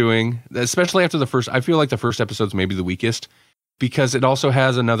what they're doing, especially after the first. I feel like the first episode's maybe the weakest, because it also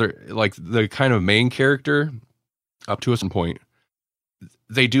has another, the kind of main character up to a certain point.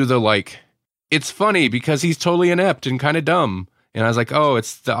 They do it's funny because he's totally inept and kind of dumb. And I was like, oh,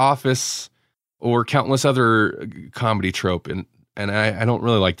 it's The Office or countless other comedy trope. And I don't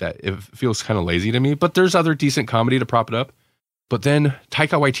really like that. It feels kind of lazy to me, but there's other decent comedy to prop it up. But then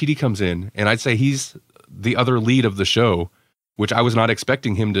Taika Waititi comes in, and I'd say he's the other lead of the show, which I was not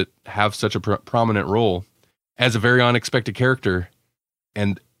expecting him to have such a prominent role, as a very unexpected character.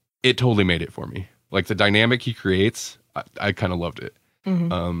 And it totally made it for me. The dynamic he creates, I kind of loved it.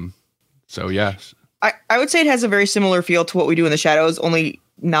 Mm-hmm. So yeah. I would say it has a very similar feel to What We Do in the Shadows, only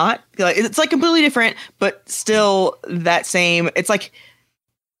not. It's completely different, but still that same. It's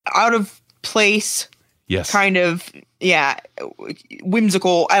out of place. Yes. Kind of, yeah,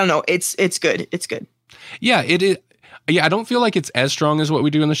 whimsical. I don't know. It's good. It's good. Yeah, it is. Yeah, I don't feel like it's as strong as What We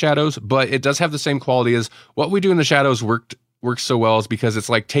Do in the Shadows, but it does have the same quality as What We Do in the Shadows works so well, is because it's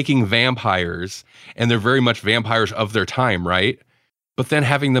taking vampires, and they're very much vampires of their time, right? But then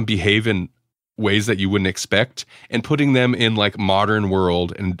having them behave in ways that you wouldn't expect, and putting them in modern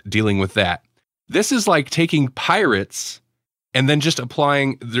world and dealing with that. This is taking pirates and then just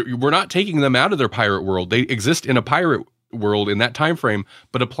applying. We're not taking them out of their pirate world. They exist in a pirate world in that time frame,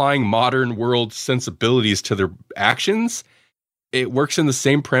 but applying modern world sensibilities to their actions. It works in the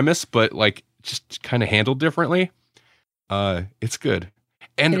same premise, but just kind of handled differently. It's good.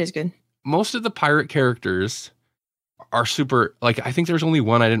 And It is good. most of the pirate characters are super, like, I think there's only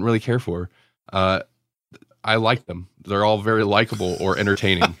one I didn't really care for. I like them. They're all very likable or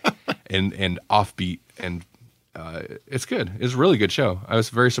entertaining and offbeat. And it's good. It's a really good show. I was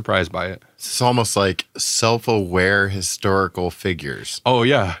very surprised by it. It's almost like self-aware historical figures. Oh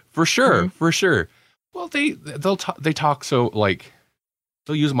yeah, for sure. For sure. Well, they talk so, like,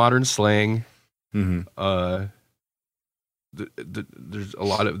 they'll use modern slang. Mm-hmm. There's a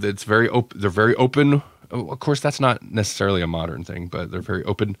lot of, it's very open. They're very open. Of course, that's not necessarily a modern thing, but they're very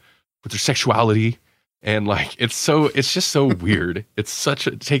open with their sexuality, and like it's just so weird. It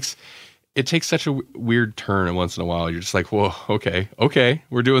takes such a weird turn once in a while. You're just like, whoa, okay,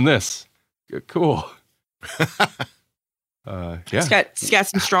 we're doing this. Cool. Yeah, It's got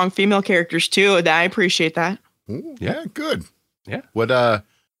some strong female characters too. I appreciate that. Ooh, yeah, good. Yeah.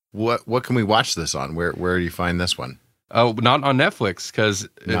 What can we watch this on? Where do you find this one? Oh, not on Netflix, because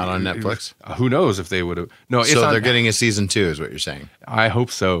Not on Netflix. Who knows if they would have? No, it's So on, they're getting a season 2, is what you're saying? I hope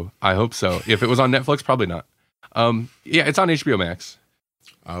so. If it was on Netflix, probably not. Yeah, it's on HBO Max.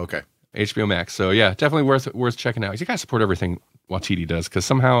 Oh, okay. HBO Max. So yeah, definitely worth checking out. You gotta support everything Waititi does, because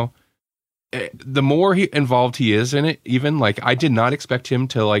somehow the more involved he is in it, even, like, I did not expect him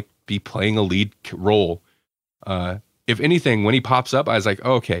to, like, be playing a lead role. If anything, when he pops up, I was like,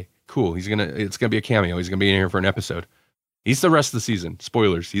 oh, okay, cool. It's gonna be a cameo. He's gonna be in here for an episode. He's the rest of the season.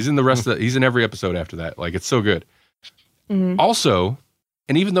 Spoilers. He's in the rest of he's in every episode after that. Like, it's so good. Mm-hmm. Also,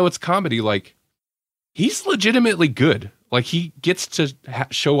 and even though it's comedy, like, he's legitimately good. Like, he gets to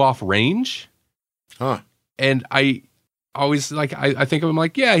show off range. Huh. And I always, like, I think of him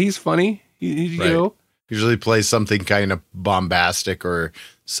like, yeah, he's funny. You Right. know? Usually plays something kind of bombastic or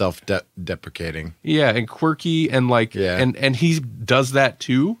self-deprecating. Yeah, and quirky, and like, Yeah. and he does that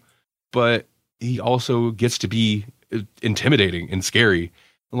too, but he also gets to be intimidating and scary.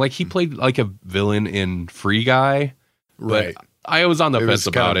 Like, he played like a villain in Free Guy, Right. but I was on the It fence was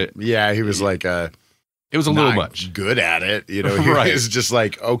about kind it. of- Yeah, he was like It was a little not much. good at it. You know, he Right. was just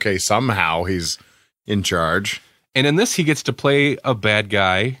like, okay, somehow he's in charge. And in this, he gets to play a bad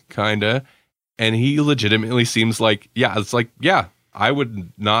guy, kinda, and he legitimately seems like, yeah, it's like, yeah,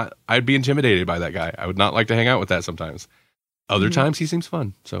 I'd be intimidated by that guy. I would not like to hang out with that sometimes. Other times he seems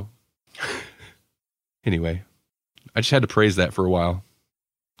fun. So anyway, I just had to praise that for a while.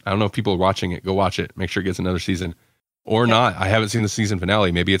 I don't know if people are watching it. Go watch it. Make sure it gets another season or not. I haven't seen the season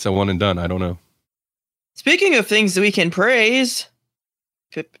finale. Maybe it's a one and done. I don't know. Speaking of things that we can praise,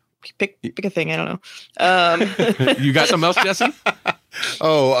 pick a thing. I don't know. You got something else, Jesse?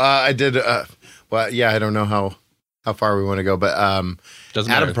 Oh, I did. Well, yeah, I don't know how far we want to go, but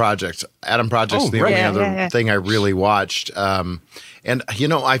Doesn't Adam matter. Project. Adam Project's Oh, the right. only other Yeah. thing I really watched. And you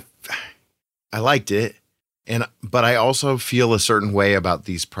know, I liked it, but I also feel a certain way about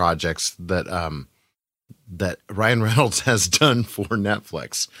these projects that that Ryan Reynolds has done for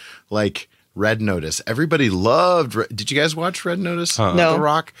Netflix, like Red Notice. Everybody loved. Did you guys watch Red Notice? Uh-uh. No. The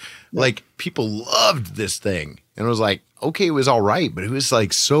Rock. Like, people loved this thing, and it was like, okay, it was all right, but it was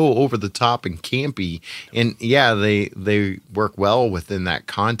like so over the top and campy. And yeah, they work well within that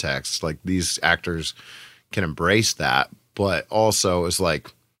context. Like, these actors can embrace that, but also it's like,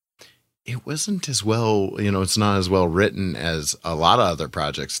 it wasn't as well, you know, it's not as well written as a lot of other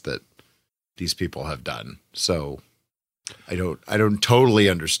projects that these people have done. So I don't totally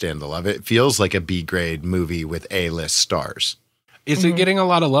understand the love. It feels like a B grade movie with A-list stars. Is it getting a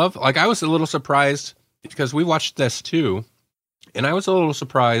lot of love? Like, I was a little surprised because we watched this too, and I was a little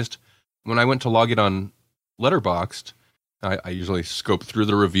surprised when I went to log it on Letterboxd. I usually scope through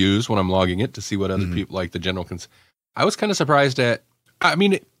the reviews when I'm logging it to see what other people, like the general I was kind of surprised at. I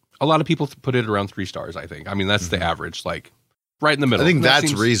mean, a lot of people put it around 3 stars. I think. I mean, that's the average, like right in the middle. I think And that that's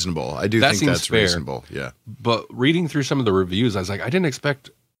seems reasonable. I do that think seems that's fair. reasonable. Yeah. But reading through some of the reviews, I was like, I didn't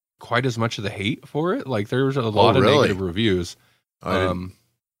expect quite as much of the hate for it. Like, there was a lot of really? negative reviews. I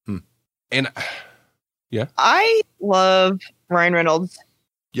didn't- And I love Ryan Reynolds.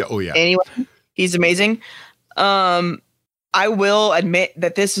 Yeah. Oh yeah. Anyway, he's amazing. I will admit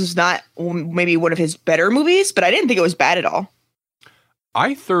that this is not maybe one of his better movies, but I didn't think it was bad at all.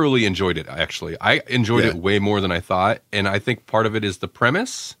 I thoroughly enjoyed it, actually. I enjoyed Yeah. it way more than I thought. And I think part of it is the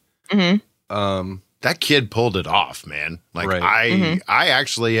premise. Mm-hmm. That kid pulled it off, man. Like, Right. I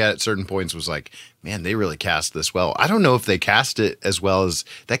actually at certain points was like, man, they really cast this well. I don't know if they cast it as well as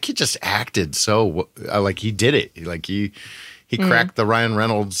that kid just acted so like he did it. Like he cracked the Ryan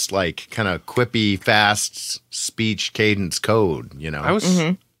Reynolds, like, kind of quippy, fast speech cadence code, you know?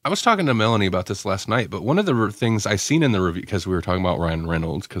 I was talking to Melanie about this last night, but one of the things I seen in the review, because we were talking about Ryan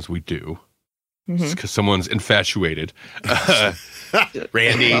Reynolds, because we do. because someone's infatuated.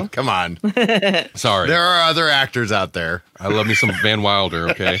 Randy, come on. Sorry. There are other actors out there. I love me some Van Wilder,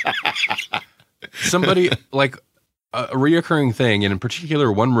 okay? Somebody, like, a reoccurring thing, and in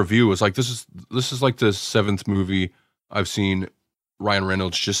particular, one review was like, this is like the 7th movie I've seen Ryan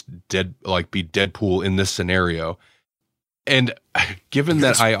Reynolds just be Deadpool in this scenario. And given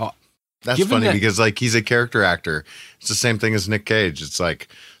that That's funny because like he's a character actor. It's the same thing as Nick Cage. It's like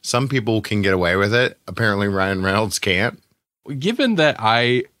some people can get away with it. Apparently Ryan Reynolds can't. Given that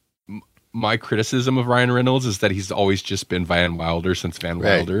my criticism of Ryan Reynolds is that he's always just been Van Wilder since Van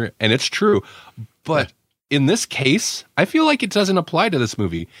Wilder, and it's true. But in this case, I feel like it doesn't apply to this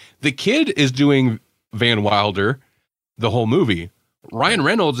movie. The kid is doing Van Wilder the whole movie. Ryan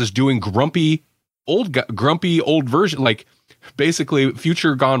Reynolds is doing grumpy old version, like basically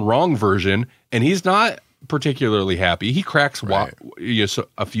future gone wrong version, and he's not particularly happy. He cracks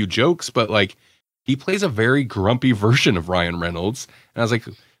a few jokes, but like he plays a very grumpy version of Ryan Reynolds. And I was like,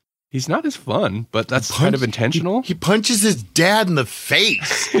 he's not as fun, but that's kind of intentional. He punches his dad in the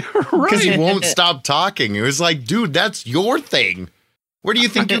face because he won't stop talking. It was like, dude, that's your thing. Where do you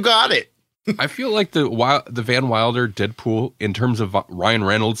think you got it? I feel like the Van Wilder Deadpool, in terms of Ryan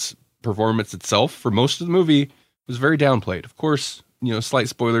Reynolds' performance itself, for most of the movie, was very downplayed. Of course, slight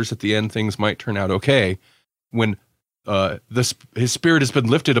spoilers at the end, things might turn out okay. When his spirit has been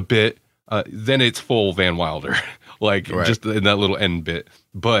lifted a bit, then it's full Van Wilder, just in that little end bit.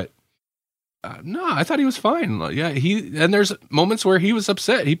 But no, I thought he was fine. And there's moments where he was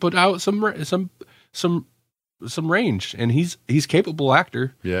upset. He put out some range, and he's capable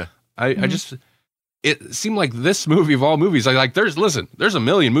actor. Yeah. It seemed like this movie of all movies, there's a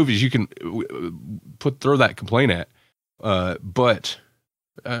million movies you can throw that complaint at. But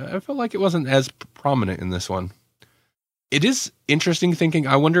I felt like it wasn't as prominent in this one. It is interesting thinking,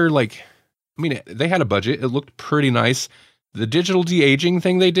 I wonder, they had a budget. It looked pretty nice. The digital de-aging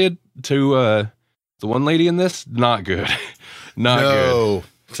thing they did to the one lady in this, not good. Good.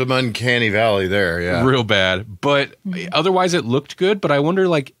 Some uncanny valley there, yeah. Real bad. But otherwise it looked good, but I wonder,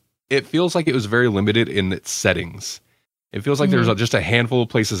 it feels like it was very limited in its settings. It feels like there's just a handful of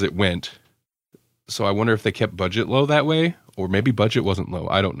places it went. So I wonder if they kept budget low that way, or maybe budget wasn't low.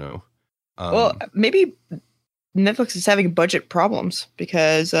 I don't know. Well, maybe Netflix is having budget problems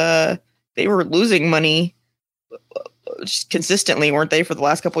because they were losing money just consistently, weren't they, for the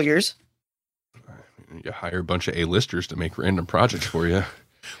last couple of years? You hire a bunch of A-listers to make random projects for you.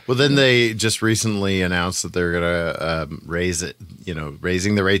 Well, then they just recently announced that they're going to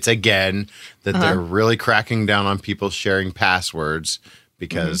raising the rates again, that they're really cracking down on people sharing passwords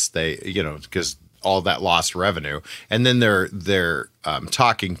because because all that lost revenue. And then their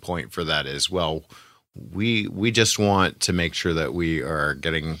talking point for that is, well, we just want to make sure that we are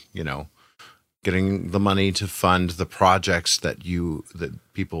getting the money to fund the projects that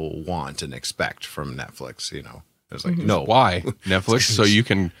people want and expect from Netflix, It was like, no. Why? Netflix, so you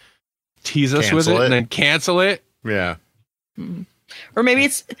can tease us with it and then cancel it? Yeah. Or maybe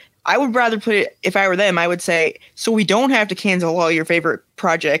I would rather put it, if I were them, I would say, so we don't have to cancel all your favorite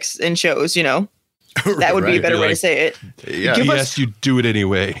projects and shows, That would be a better way to say it. Yeah. Yes, you do it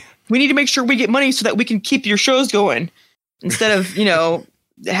anyway. We need to make sure we get money so that we can keep your shows going instead of,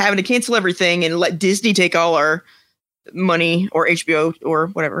 having to cancel everything and let Disney take all our money, or HBO or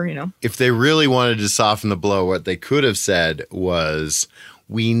whatever, If they really wanted to soften the blow, what they could have said was,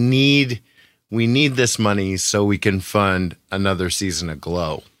 we need this money so we can fund another season of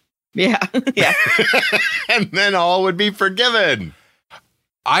Glow. Yeah. Yeah. And then all would be forgiven.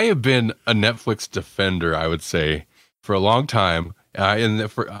 I have been a Netflix defender, I would say, for a long time. I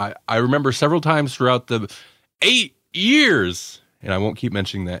remember several times throughout the 8 years, and I won't keep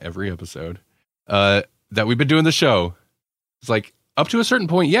mentioning that every episode, that we've been doing the show. It's like, up to a certain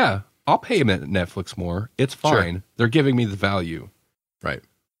point, yeah, I'll pay Netflix more. It's fine. Sure. They're giving me the value. Right.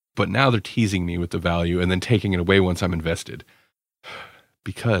 But now they're teasing me with the value and then taking it away once I'm invested.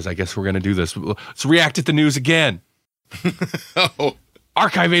 Because I guess we're going to do this. Let's react at the news again.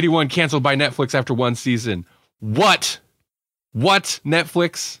 Archive 81 canceled by Netflix after one season. What?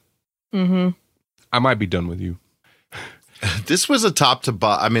 Netflix? I might be done with you. This was a top to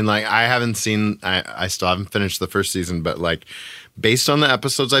bottom. I mean, I still haven't finished the first season, but based on the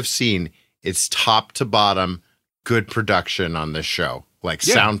episodes I've seen, it's top to bottom, good production on this show.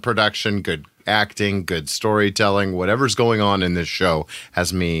 Sound production, good acting, good storytelling, whatever's going on in this show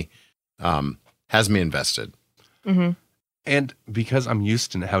has me invested. Mm-hmm. And because I'm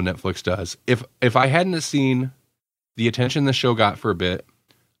used to how Netflix does, if I hadn't seen the attention the show got for a bit,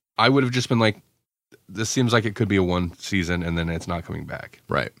 I would have just been like, this seems like it could be a one season and then it's not coming back.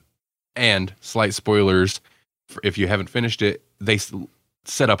 Right. And slight spoilers, if you haven't finished it, they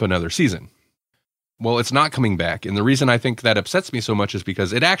set up another season. Well, it's not coming back. And the reason I think that upsets me so much is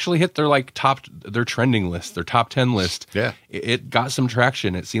because it actually hit their trending list, their top 10 list. Yeah. It got some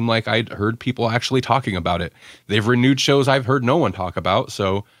traction. It seemed like I'd heard people actually talking about it. They've renewed shows I've heard no one talk about.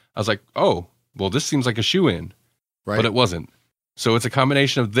 So I was like, oh, well, this seems like a shoe-in. Right. But it wasn't. So it's a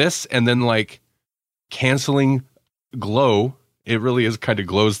combination of this and then like canceling Glow. It really is kind of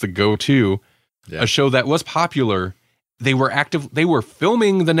Glow's the go-to. Yeah. A show that was popular. They were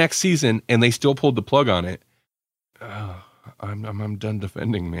filming the next season and they still pulled the plug on it. I'm done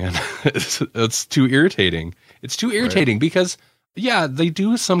defending, man. It's too irritating. It's too irritating because yeah, they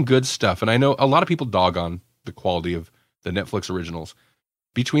do some good stuff. And I know a lot of people dog on the quality of the Netflix originals.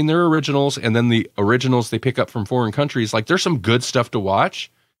 Between their originals and then the originals they pick up from foreign countries, like there's some good stuff to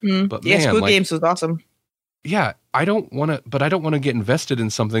watch. But yeah, man, Squid Games was awesome. Yeah, I don't want to get invested in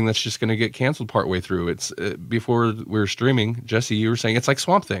something that's just going to get canceled partway through. It's before we were streaming, Jesse, you were saying it's like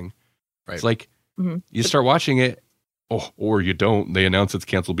Swamp Thing. Right. It's like you start watching it, or you don't. They announce it's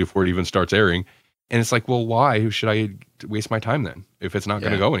canceled before it even starts airing. And it's like, well, why should I waste my time then if it's not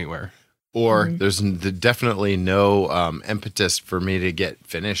going to go anywhere? Or there's definitely no impetus for me to get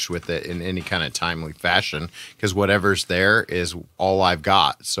finished with it in any kind of timely fashion because whatever's there is all I've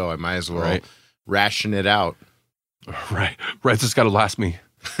got. So I might as well ration it out. Right. It's got to last me.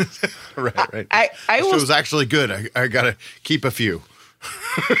 Right. I It was actually good. I got to keep a few.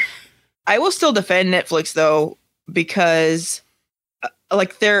 I will still defend Netflix though, because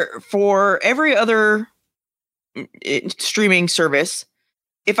like for every other streaming service,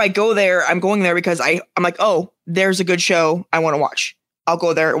 if I go there, I'm going there because I'm like, oh, there's a good show I want to watch. I'll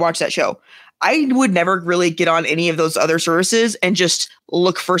go there and watch that show. I would never really get on any of those other services and just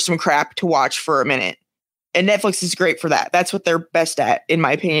look for some crap to watch for a minute. And Netflix is great for that. That's what they're best at, in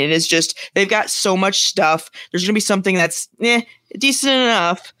my opinion, is just they've got so much stuff. There's going to be something that's decent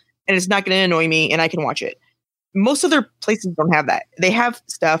enough and it's not going to annoy me and I can watch it. Most other places don't have that. They have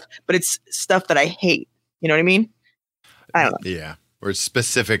stuff, but it's stuff that I hate. You know what I mean? I don't know. Yeah. Or it's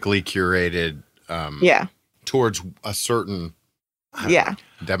specifically curated towards a certain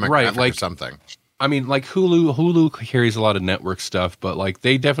demographic like, or something. I mean, like Hulu carries a lot of network stuff, but like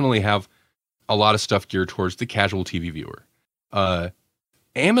they definitely have a lot of stuff geared towards the casual TV viewer.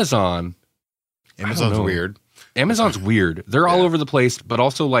 Amazon's weird. Amazon's weird. They're all over the place, but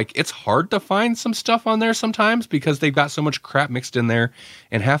also like it's hard to find some stuff on there sometimes because they've got so much crap mixed in there,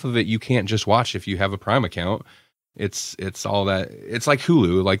 and half of it you can't just watch if you have a Prime account. It's all that. It's like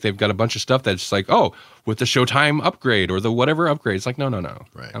Hulu. Like they've got a bunch of stuff that's just like, oh, with the Showtime upgrade or the whatever upgrade. It's like, no.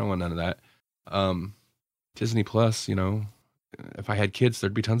 Right. I don't want none of that. Disney Plus, you know, if I had kids,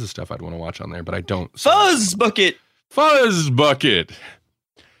 there'd be tons of stuff I'd want to watch on there, but I don't. Fuzz Bucket.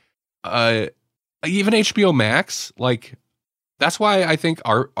 Even HBO Max, like that's why I think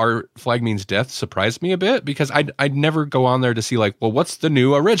our Flag Means Death surprised me a bit because I'd never go on there to see like, well, what's the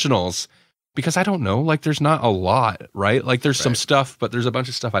new originals? Because I don't know, like there's not a lot, right? Like there's some stuff, but there's a bunch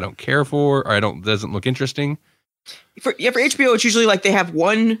of stuff I don't care for or doesn't look interesting. For HBO, it's usually like they have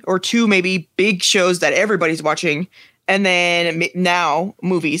one or two maybe big shows that everybody's watching, and then now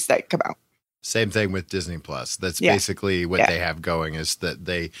movies that come out. Same thing with Disney Plus. That's basically what they have going is that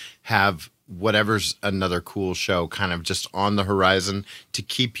they have whatever's another cool show kind of just on the horizon to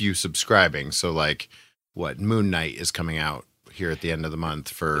keep you subscribing. So like Moon Knight is coming out here at the end of the month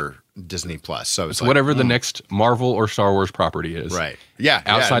for Disney Plus. So it's like, whatever the next Marvel or Star Wars property is. Right. Yeah.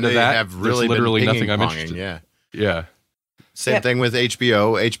 Outside of that, have really there's literally nothing I'm interested in. Yeah. Same thing with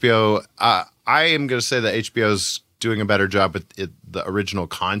HBO. HBO, I am going to say that HBO's doing a better job with the original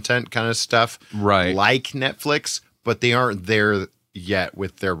content kind of stuff. Right. Like Netflix, but they aren't there yet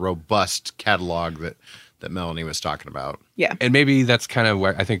with their robust catalog that Melanie was talking about. Yeah. And maybe that's kind of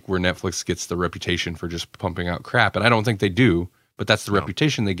where I think where Netflix gets the reputation for just pumping out crap. And I don't think they do, but that's the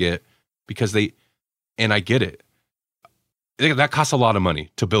reputation they get because and I get it. That costs a lot of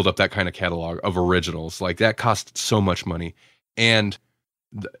money to build up that kind of catalog of originals. Like that costs so much money. And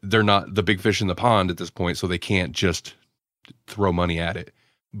they're not the big fish in the pond at this point, so they can't just throw money at it.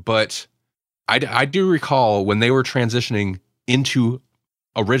 But I do recall when they were transitioning into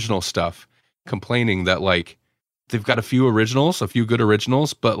original stuff, complaining that like they've got a few good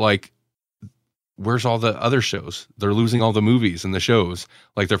originals, but like where's all the other shows? They're losing all the movies and the shows.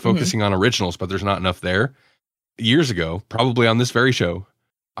 Like they're focusing on originals, but there's not enough there. Years ago, probably on this very show,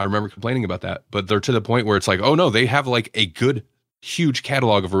 I remember complaining about that, but they're to the point where it's like, oh no, they have like a good, huge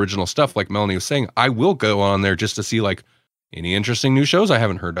catalog of original stuff. Like Melanie was saying, I will go on there just to see like any interesting new shows I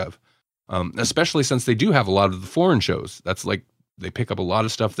haven't heard of. Especially since they do have a lot of the foreign shows. That's like they pick up a lot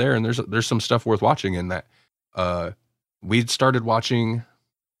of stuff there, and there's some stuff worth watching in that. We'd started watching.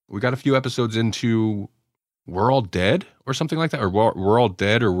 We got a few episodes into We're All Dead or something like that, or We're All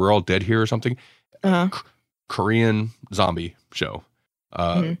Dead or We're All Dead Here or something. Korean zombie show,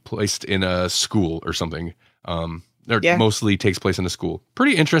 placed in a school or something. Mostly takes place in a school.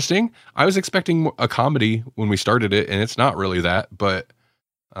 Pretty interesting. I was expecting a comedy when we started it, and it's not really that, but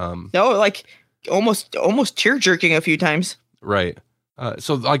no, like almost tear jerking a few times. Right.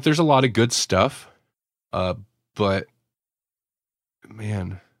 So like, there's a lot of good stuff, but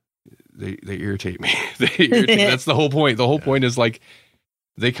man, they irritate me. That's the whole point. The whole point is like,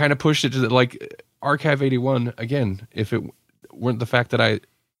 they kind of pushed it to like Archive 81 again. If it weren't the fact that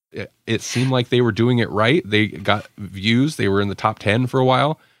it seemed like they were doing it right. They got views. They were in the top 10 for a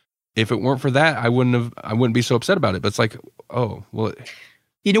while. If it weren't for that, I wouldn't be so upset about it. But it's like, oh, well.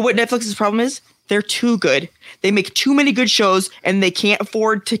 You know what Netflix's problem is? They're too good. They make too many good shows, and they can't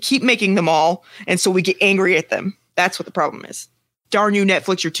afford to keep making them all. And so we get angry at them. That's what the problem is. Darn you,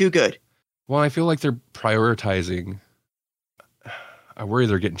 Netflix, you're too good. Well, I feel like they're prioritizing. I worry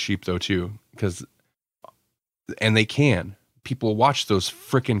they're getting cheap though too, and they can. People watch those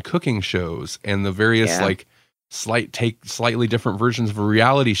frickin' cooking shows and the various like slightly different versions of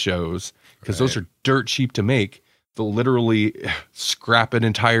reality shows, because those are dirt cheap to make. They'll literally scrap an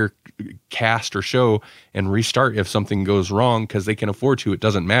entire cast or show and restart if something goes wrong because they can afford to. It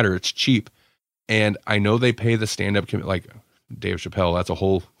doesn't matter. It's cheap. And I know they pay the stand-up, like Dave Chappelle, that's a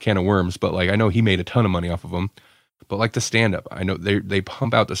whole can of worms, but like I know he made a ton of money off of them. But like the stand-up, I know they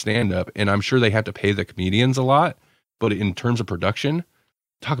pump out the stand-up, and I'm sure they have to pay the comedians a lot. But in terms of production,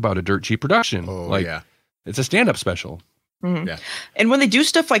 talk about a dirt cheap production. It's a stand-up special. Mm-hmm. Yeah. And when they do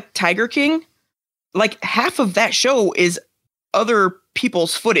stuff like Tiger King, like half of that show is other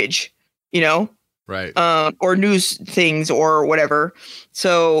people's footage, right? Or news things or whatever.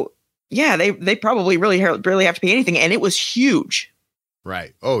 So yeah, they probably really have to pay anything, and it was huge.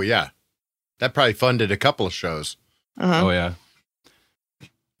 Right. Oh yeah, that probably funded a couple of shows. Oh yeah.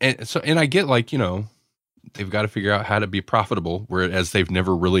 And I get like, they've got to figure out how to be profitable, whereas they've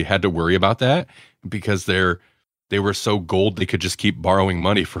never really had to worry about that because they were so gold they could just keep borrowing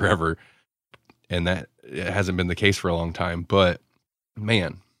money forever. And that it hasn't been the case for a long time. But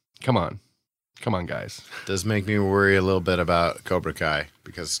man, come on guys. It does make me worry a little bit about Cobra Kai,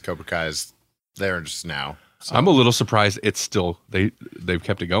 because Cobra Kai is there just now. So. I'm a little surprised it's still they've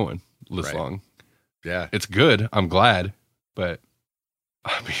kept it going this long. Yeah. It's good. I'm glad. But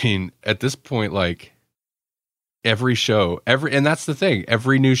I mean, at this point, like every show, and that's the thing,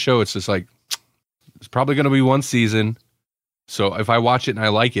 every new show, it's just like, it's probably going to be one season. So if I watch it and I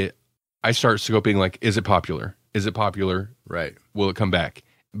like it, I start scoping like, is it popular? Is it popular? Right. Will it come back?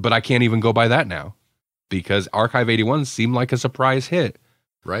 But I can't even go by that now because Archive 81 seemed like a surprise hit.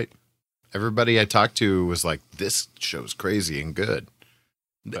 Right. Everybody I talked to was like, this show's crazy and good.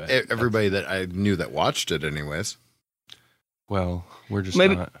 But everybody that I knew that watched it anyways. Well, we're just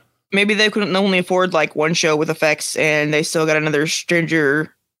not. Maybe they couldn't only afford like one show with effects, and they still got another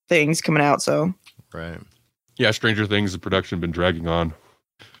Stranger Things coming out. So right. Yeah, Stranger Things, the production been dragging on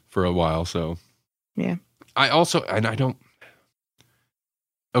for a while. So yeah. I don't.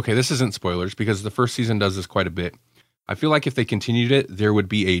 Okay, this isn't spoilers because the first season does this quite a bit. I feel like if they continued it, there would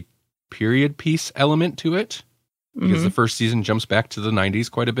be a period piece element to it because the first season jumps back to the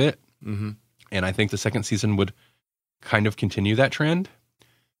 90s quite a bit. Mm-hmm. And I think the second season would kind of continue that trend.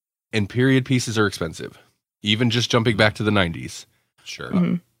 And period pieces are expensive, even just jumping back to the 90s. Sure.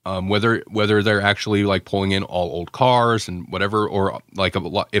 Mm-hmm. Whether they're actually like pulling in all old cars and whatever, or like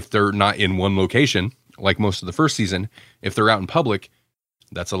if they're not in one location, like most of the first season, if they're out in public,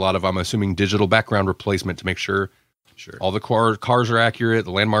 that's a lot of, I'm assuming, digital background replacement to make sure all the cars are accurate,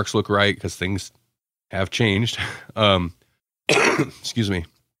 the landmarks look right, because things have changed. Excuse me.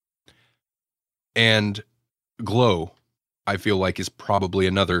 And Glow, I feel like, is probably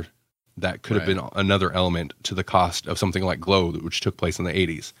another that could have been another element to the cost of something like Glow, which took place in the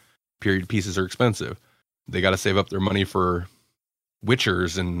 80s. Period pieces are expensive. They got to save up their money for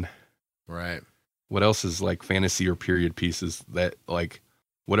Witchers and what else is like fantasy or period pieces that like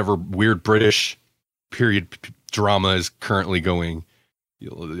whatever weird British period drama is currently going.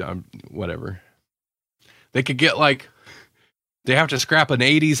 Whatever. They could get like, they have to scrap an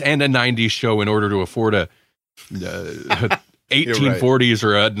 80s and a 90s show in order to afford a 1840s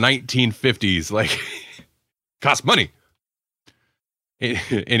or a 1950s. Like, costs money.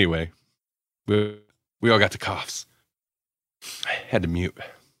 Anyway, we all got the coughs. I had to mute.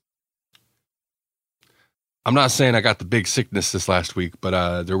 I'm not saying I got the big sickness this last week,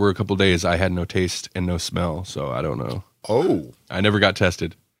 but there were a couple days I had no taste and no smell, so I don't know. Oh. I never got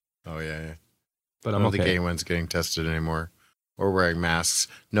tested, Oh, yeah. but I I'm don't think okay. anyone's getting tested anymore. Or wearing masks.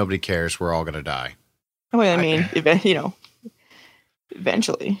 Nobody cares. We're all going to die. Well, I mean,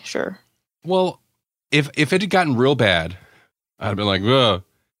 eventually, sure. Well, if it had gotten real bad, I'd have been like, ugh,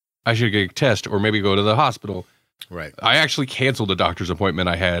 I should get a test or maybe go to the hospital. Right. I actually canceled a doctor's appointment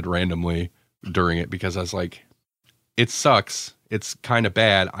I had randomly during it because I was like, it sucks. It's kind of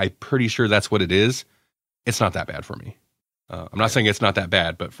bad. I'm pretty sure that's what it is. It's not that bad for me. I'm not saying it's not that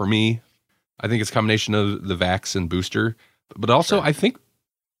bad, but for me, I think it's a combination of the vax and booster. But also, I think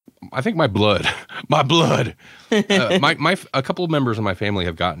my blood, a couple of members of my family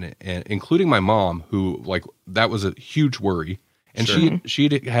have gotten it, and including my mom, who that was a huge worry, and she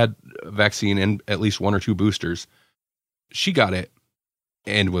had a vaccine and at least 1 or 2 boosters. She got it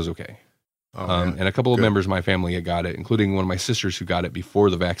and was okay. And a couple of members of my family had got it, including one of my sisters who got it before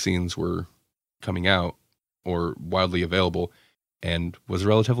the vaccines were coming out or widely available, and was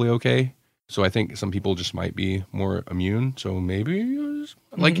relatively okay. So I think some people just might be more immune. So maybe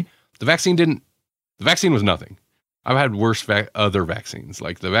the vaccine was nothing. I've had worse other vaccines.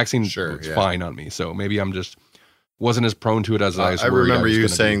 Like the vaccine was fine on me. So maybe I'm just wasn't as prone to it as I was. I worried remember I was you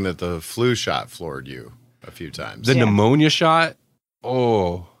gonna saying be. that the flu shot floored you a few times. The pneumonia shot.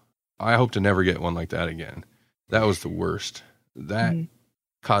 Oh, I hope to never get one like that again. That was the worst. That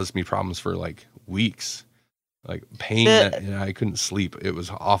caused me problems for like weeks, like pain. I couldn't sleep. It was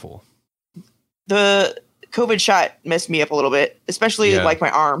awful. The COVID shot messed me up a little bit, especially like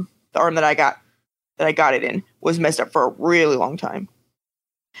my arm. The arm that I got it in was messed up for a really long time.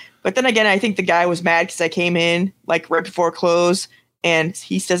 But then again, I think the guy was mad because I came in like right before close, and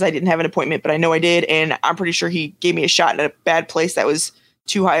he says I didn't have an appointment, but I know I did, and I'm pretty sure he gave me a shot in a bad place that was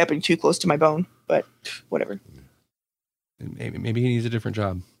too high up and too close to my bone. But whatever. Maybe he needs a different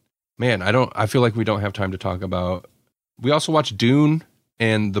job. Man, I feel like we don't have time to talk about. We also watched Dune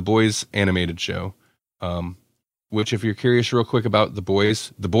and The Boys animated show, which if you're curious real quick about The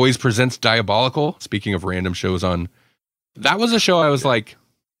Boys presents Diabolical. Speaking of random shows that was a show I was like,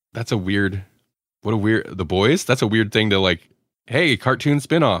 The Boys? That's a weird thing to like, hey, cartoon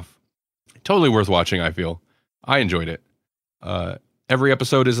spinoff. Totally worth watching, I feel. I enjoyed it. Every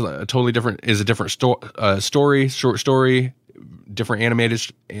episode is a different story, short story, different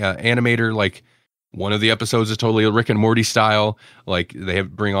animator. Like one of the episodes is totally a Rick and Morty style. Like they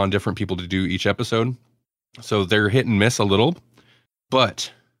bring on different people to do each episode. So they're hit and miss a little, but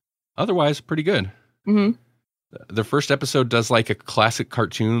otherwise pretty good. Mm-hmm. The first episode does like a classic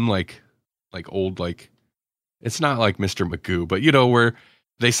cartoon, like old, like it's not like Mr. Magoo, but where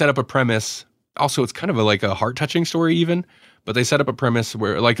they set up a premise. Also, it's kind of like a heart-touching story even, but they set up a premise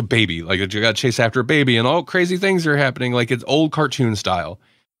where like a baby, like you got to chase after a baby and all crazy things are happening. Like it's old cartoon style.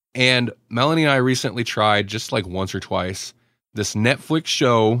 And Melanie and I recently tried just like once or twice this Netflix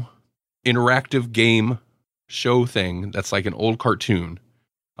show, interactive game show thing. That's like an old cartoon,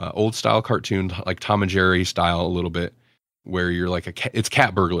 old style cartoon, like Tom and Jerry style a little bit, where you're like it's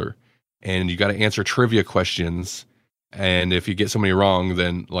Cat Burglar and you got to answer trivia questions. And if you get somebody wrong,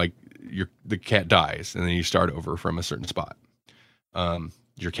 then like the cat dies and then you start over from a certain spot.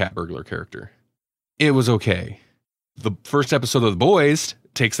 Your Cat Burglar character. It was okay. The first episode of The Boys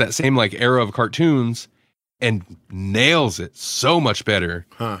takes that same like era of cartoons and nails it so much better.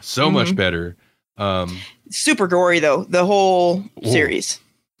 Much better. Super gory though. The whole series.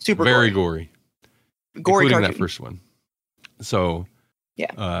 Super very gory. Gory including cartoon. That first one. So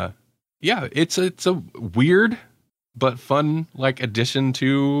yeah. It's a weird but fun like addition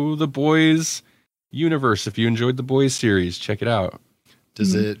to the Boys universe. If you enjoyed the Boys series, check it out.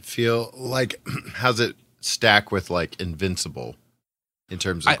 Does it feel like, how's it stack with like Invincible in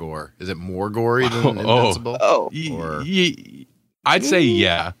terms of gore? Is it more gory than Invincible? Or I'd say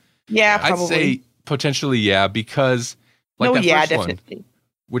yeah. Yeah, probably. I'd say potentially yeah, because like that first definitely. one,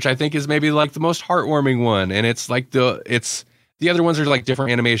 which I think is maybe like the most heartwarming one, and it's like the other ones are like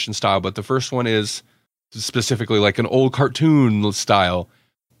different animation style, but the first one is specifically like an old cartoon style.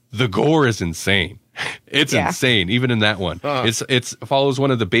 The gore is insane. It's insane, even in that one. It's follows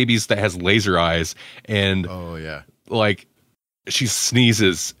one of the babies that has laser eyes, and like she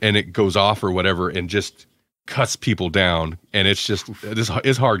sneezes and it goes off or whatever, and just cuts people down, and it's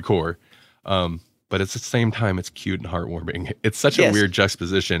hardcore. But at the same time, it's cute and heartwarming. It's such a weird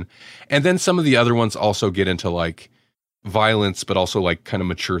juxtaposition. And then some of the other ones also get into like violence, but also like kind of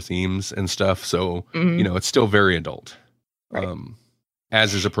mature themes and stuff. So, it's still very adult,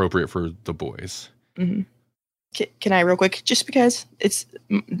 as is appropriate for The Boys. Mm-hmm. Can I real quick, just because it's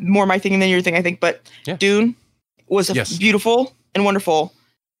more my thing than your thing, I think, but Dune was beautiful and wonderful.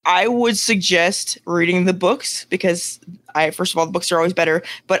 I would suggest reading the books because first of all, the books are always better.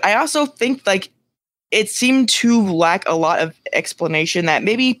 But I also think like it seemed to lack a lot of explanation that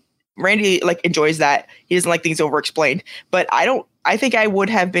maybe Randy like enjoys that. He doesn't like things over explained, but I think I would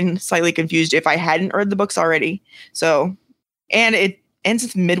have been slightly confused if I hadn't read the books already. So, and it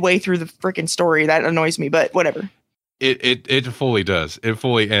ends midway through the freaking story. That annoys me, but whatever. It fully does. It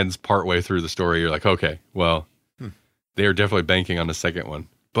fully ends partway through the story. You're like, okay, well, they're definitely banking on the second one.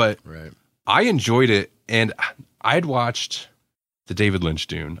 But I enjoyed it, and I had watched the David Lynch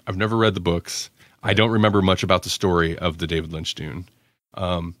Dune. I've never read the books. I don't remember much about the story of the David Lynch Dune.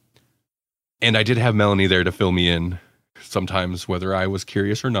 And I did have Melanie there to fill me in sometimes, whether I was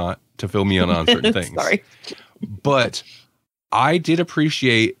curious or not, to fill me in on certain things. Sorry. But I did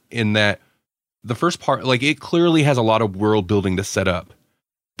appreciate in that the first part, like it clearly has a lot of world building to set up,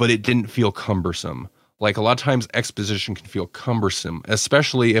 but it didn't feel cumbersome. Like a lot of times exposition can feel cumbersome,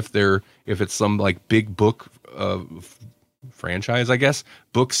 especially if it's some like big book franchise, I guess,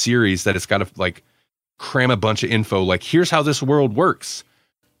 book series that it's got to like cram a bunch of info. Like, here's how this world works.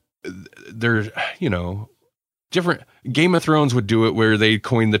 There's, different. Game of Thrones would do it where they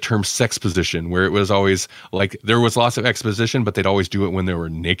coined the term sexposition, where it was always like there was lots of exposition, but they'd always do it when there were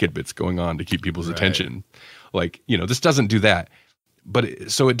naked bits going on to keep people's attention. Like, this doesn't do that. But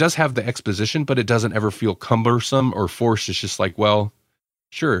so it does have the exposition, but it doesn't ever feel cumbersome or forced. It's just like, well,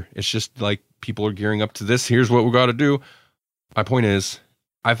 sure. It's just like people are gearing up to this. Here's what we got to do. My point is,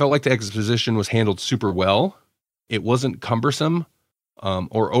 I felt like the exposition was handled super well. It wasn't cumbersome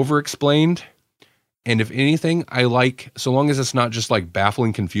or over-explained. And if anything, I like, so long as it's not just like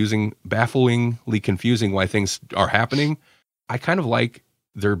bafflingly confusing why things are happening, I kind of like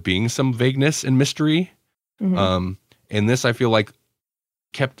there being some vagueness and mystery. And this, I feel like,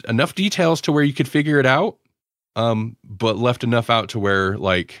 kept enough details to where you could figure it out, but left enough out to where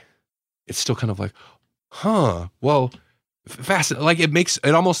like it's still kind of like, well, fascinating. Like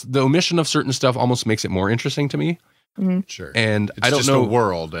it almost, the omission of certain stuff almost makes it more interesting to me. Sure. And it's I don't just know a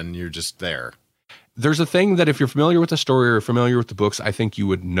world, and you're just there. There's a thing that if you're familiar with the story or familiar with the books, I think you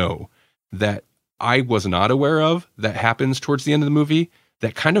would know that I was not aware of that happens towards the end of the movie.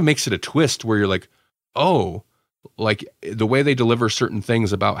 That kind of makes it a twist where you're like, oh. Like the way they deliver certain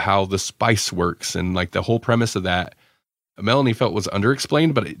things about how the spice works and like the whole premise of that, Melanie felt was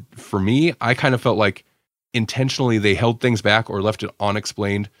underexplained. But for me, I kind of felt like intentionally they held things back or left it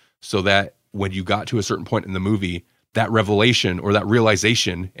unexplained so that when you got to a certain point in the movie, that revelation or that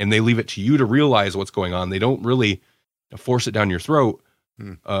realization, and they leave it to you to realize what's going on. They don't really force it down your throat.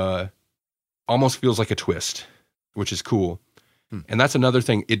 Almost feels like a twist, which is cool. And that's another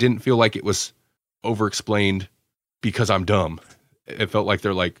thing. It didn't feel like it was over-explained because I'm dumb. It felt like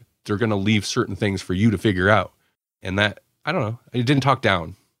they're going to leave certain things for you to figure out. And that, I don't know, it didn't talk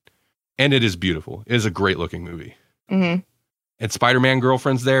down. And it is beautiful. It is a great looking movie. And Spider-Man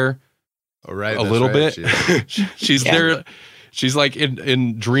girlfriend's there. Oh, right. A little bit. She's there. She's like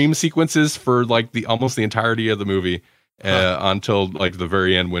in dream sequences for like almost the entirety of the movie until like the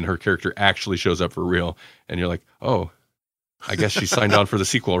very end when her character actually shows up for real. And you're like, oh, I guess she signed on for the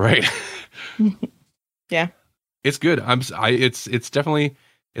sequel, right? Yeah. It's good. It's definitely,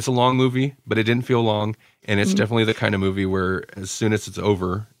 it's a long movie, but it didn't feel long. And it's definitely the kind of movie where as soon as it's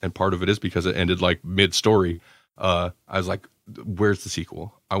over, and part of it is because it ended like mid-story, I was like, where's the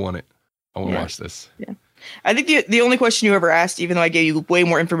sequel? I want it. I want to watch this. Yeah. I think the only question you ever asked, even though I gave you way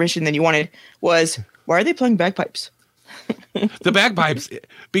more information than you wanted, was why are they playing bagpipes? The bagpipes,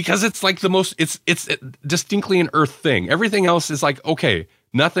 because it's like the most, it's distinctly an Earth thing. Everything else is like, okay,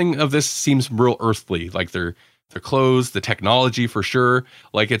 nothing of this seems real earthly. Like their clothes, the technology for sure.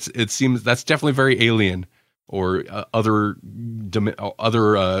 Like it seems that's definitely very alien or other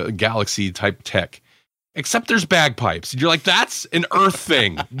galaxy type tech. Except there's bagpipes. You're like, that's an Earth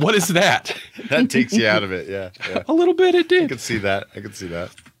thing. What is that? That takes you out of it. Yeah. A little bit it did. I could see that.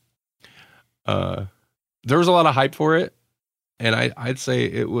 There was a lot of hype for it. And I'd say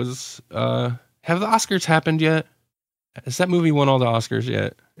it was, have the Oscars happened yet? Has that movie won all the Oscars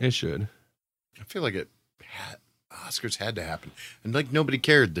yet? It should. I feel like Oscars had to happen. And like nobody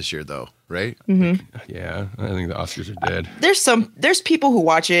cared this year though, right? Mm-hmm. Yeah, I think the Oscars are dead. There's people who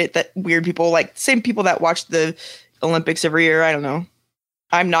watch it, that weird people, like same people that watch the Olympics every year. I don't know.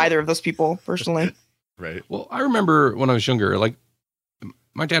 I'm neither of those people personally. Right. Well, I remember when I was younger, like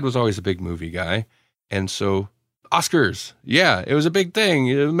my dad was always a big movie guy. And so Oscars, yeah, it was a big thing.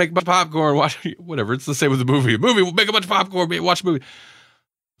 You make a bunch of popcorn, watch whatever. It's the same with the movie. We'll make a bunch of popcorn, watch a movie.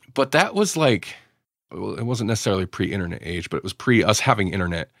 But that was like, well, it wasn't necessarily pre-internet age, but it was pre us having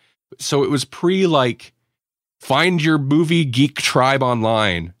internet. So it was pre like find your movie geek tribe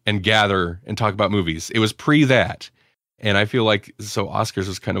online and gather and talk about movies. It was pre that. And I feel like, so Oscars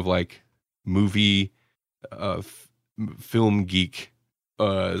was kind of like movie, film geek,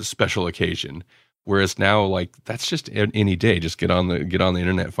 special occasion. Whereas now, like, that's just any day. Just get on the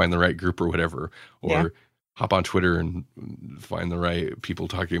internet, find the right group or whatever, or hop on Twitter and find the right people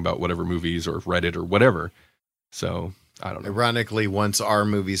talking about whatever movies, or Reddit or whatever. So I don't know. Ironically, once our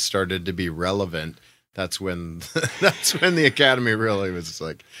movies started to be relevant, that's when the Academy really was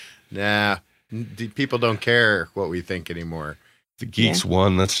like, nah, people don't care what we think anymore. The geeks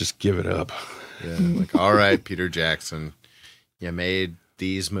won. Let's just give it up. Yeah, like, all right, Peter Jackson, you made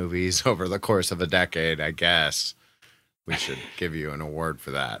these movies over the course of a decade. I guess we should give you an award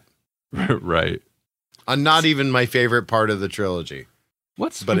for that. Right. Not even my favorite part of the trilogy.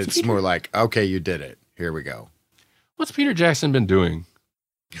 But it's Peter, more like, okay, you did it. Here we go. What's Peter Jackson been doing?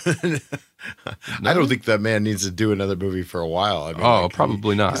 I don't think that man needs to do another movie for a while. I mean,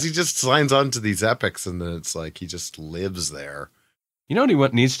 probably not. Because he just signs on to these epics, and then it's like he just lives there. You know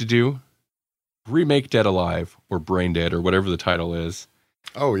what he needs to do? Remake Dead Alive or Brain Dead or whatever the title is.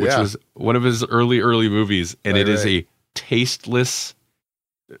 Oh, yeah. Which was one of his early movies. And it is a tasteless,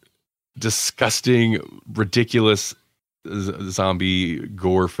 disgusting, ridiculous zombie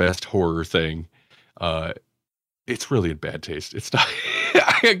gore fest horror thing. It's really in bad taste. It's not.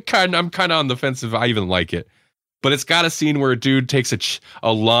 I'm kind of on the fence if I even like it. But it's got a scene where a dude takes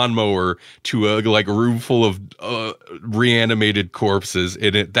a lawnmower to a room full of reanimated corpses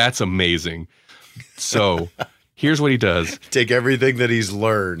in it. That's amazing. So here's what he does. Take everything that he's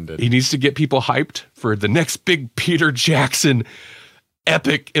learned. He needs to get people hyped for the next big Peter Jackson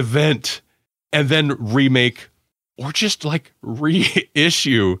epic event, and then remake or just like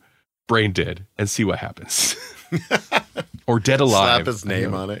reissue Brain Dead and see what happens. Or Dead Alive. Slap his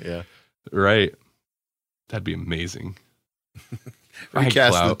name on it, yeah. Right. That'd be amazing.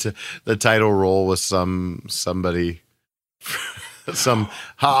 Recast the title role with somebody, some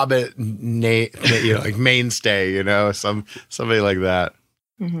Hobbit, like mainstay, somebody like that.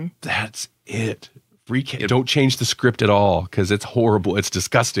 Mm-hmm. That's it. Don't change the script at all because it's horrible. It's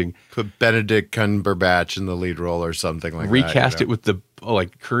disgusting. Put Benedict Cumberbatch in the lead role or something like that. Recast it with the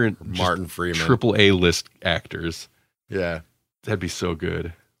current Martin Freeman, AAA list actors. Yeah, that'd be so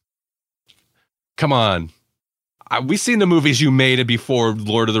good. Come on. We've seen the movies you made before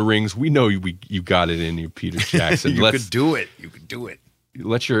Lord of the Rings. We know you got it in you, Peter Jackson. You could do it. You could do it.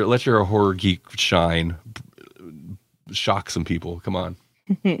 Let your horror geek shine. Shock some people. Come on.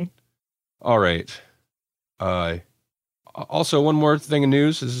 All right. Also, one more thing in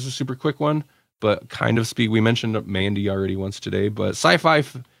news. This is a super quick one, but kind of speak. We mentioned Mandy already once today, but sci-fi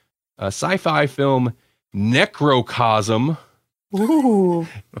film Necrocosm. Ooh.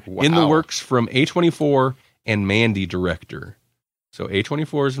 Wow. In the works from A24 and Mandy director. So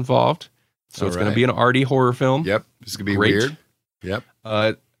A24 is involved. So it's going to be an arty horror film. Yep. It's going to be Great. weird. Yep.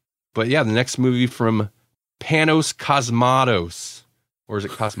 But yeah, the next movie from Panos Cosmatos, or is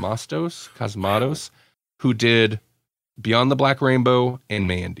it Cosmatos? Cosmatos, who did Beyond the Black Rainbow and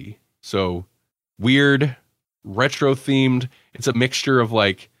Mandy. So weird, retro themed. It's a mixture of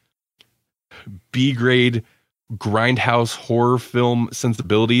like B-grade grindhouse horror film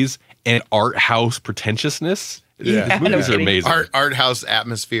sensibilities and art house pretentiousness. Yeah. The movies are amazing. Art house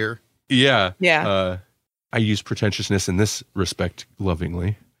atmosphere. Yeah. Yeah. I use pretentiousness in this respect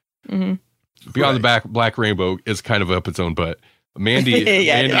lovingly. Mm-hmm. Beyond the Black Rainbow is kind of up its own butt.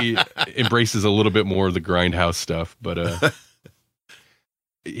 Mandy embraces a little bit more of the grindhouse stuff, but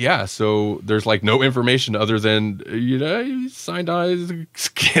yeah. So there's like no information other than he signed on. It's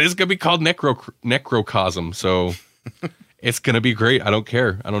gonna be called Necrocosm, so it's gonna be great. I don't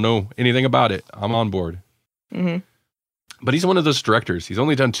care. I don't know anything about it. I'm on board. Mm-hmm. But he's one of those directors. He's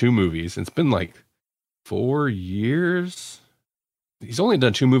only done 2 movies. It's been like 4 years. He's only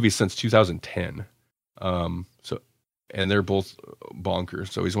done 2 movies since 2010. And they're both bonkers.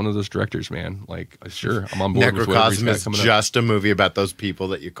 So he's one of those directors, man. Like, sure, I'm on board with whatever he's got is coming just a movie about those people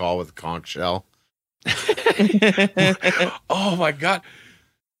that you call with a conch shell. Oh my God.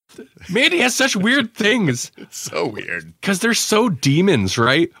 Mandy has such weird things. It's so weird. Because they're so demons,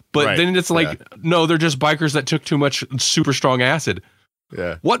 right? But then it's like, no, they're just bikers that took too much super strong acid.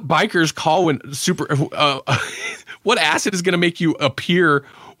 Yeah. What bikers call when what acid is going to make you appear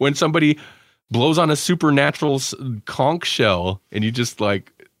when somebody blows on a supernatural conch shell and you just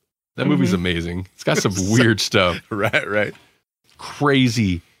like, that movie's amazing. It's got some weird stuff. Right.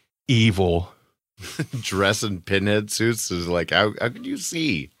 Crazy evil. Dress in pinhead suits is like, how could you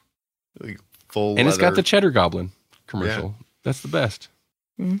see? Like full and leather. It's got the Cheddar Goblin commercial. Yeah. That's the best.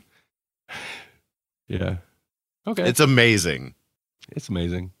 Mm-hmm. Yeah. Okay. It's amazing. It's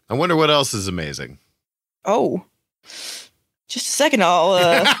amazing. I wonder what else is amazing. Oh, just a second. I'll.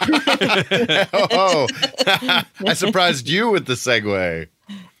 Oh, I surprised you with the segue.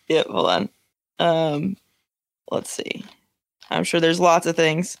 Yep. Hold on. Let's see. I'm sure there's lots of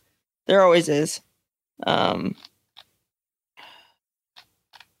things. There always is. Well,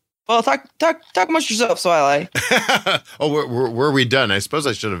 talk amongst yourself, so I. Oh, were we done? I suppose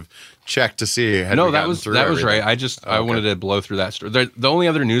I should have checked to see. No, that was right. I wanted to blow through that story. The only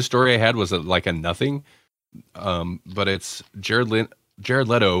other news story I had was like a nothing. But it's Jared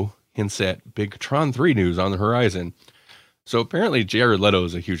Leto hints at big Tron 3 news on the horizon. So apparently Jared Leto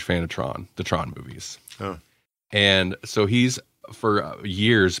is a huge fan of the Tron movies. Oh. And so he's for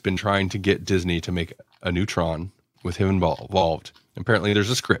years been trying to get Disney to make a new Tron with him involved. Apparently there's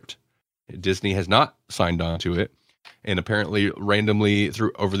a script. Disney has not signed on to it. And apparently randomly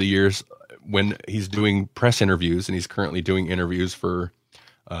over the years when he's doing press interviews, and he's currently doing interviews for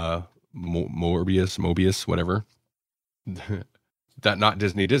Mobius, whatever, that not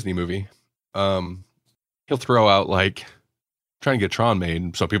Disney movie, he'll throw out like trying to get Tron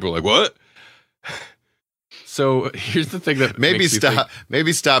made. So people are like, what? So here's the thing that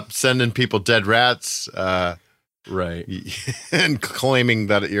maybe stop sending people dead rats, right, and claiming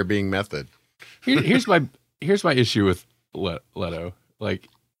that you're being method. Here's my issue with Leto. Like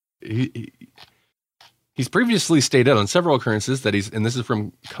he's previously stated on several occurrences that and this is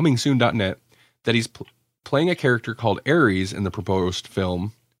from comingsoon.net, that he's playing a character called Ares in the proposed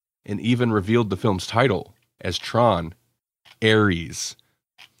film, and even revealed the film's title as Tron, Ares.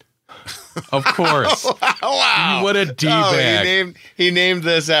 Of course. Wow. What a D-bag. He named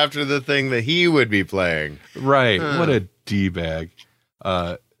this after the thing that he would be playing. Right. What a D-bag.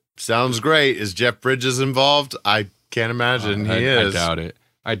 Sounds great. Is Jeff Bridges involved? I can't imagine he is.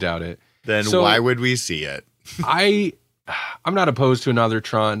 I doubt it. Then why would we see it? I'm not opposed to another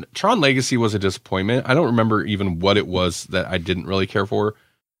Tron. Tron Legacy was a disappointment. I don't remember even what it was that I didn't really care for.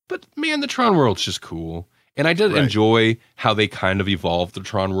 But man, the Tron world's just cool. And I did enjoy how they kind of evolved the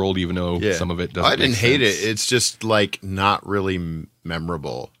Tron world, even though some of it doesn't. I didn't hate it. It's just like not really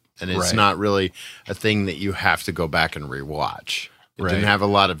memorable. And it's not really a thing that you have to go back and rewatch. It didn't have a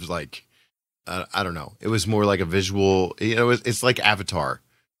lot of like, I don't know. It was more like a visual, it's like Avatar.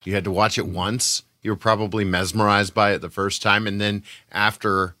 You had to watch it once. You were probably mesmerized by it the first time. And then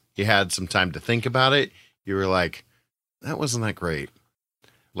after you had some time to think about it, you were like, that wasn't that great.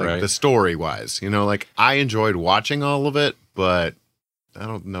 Like the story wise, like I enjoyed watching all of it, but I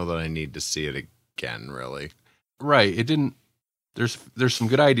don't know that I need to see it again, really. Right. It didn't, there's some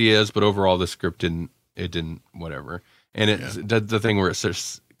good ideas, but overall the script didn't whatever. And it's the thing where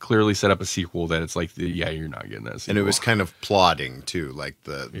it's clearly set up a sequel that it's like, you're not getting that sequel. And it was kind of plodding too. Like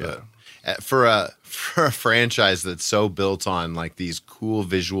for a franchise that's so built on like these cool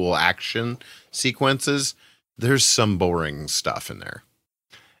visual action sequences, there's some boring stuff in there.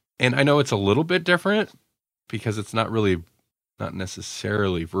 And I know it's a little bit different because it's not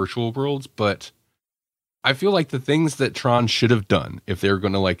necessarily virtual worlds, but I feel like the things that Tron should have done, if they were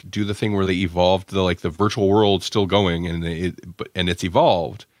going to like do the thing where they evolved the virtual world still going and it's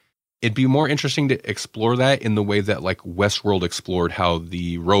evolved, it'd be more interesting to explore that in the way that like Westworld explored how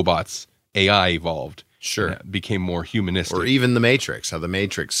the robots AI evolved. Sure. And became more humanistic. Or even the Matrix, how the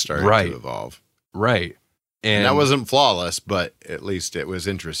Matrix started to evolve. Right. And that wasn't flawless, but at least it was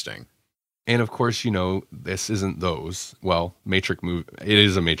interesting. And of course, this isn't those. Well, Matrix movie. It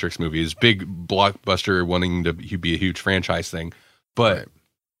is a Matrix movie. It's big blockbuster wanting to be a huge franchise thing, but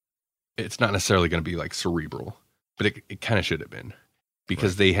it's not necessarily going to be like cerebral. But it kind of should have been,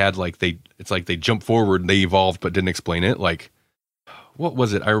 because they had it's like they jumped forward and they evolved, but didn't explain it. Like, what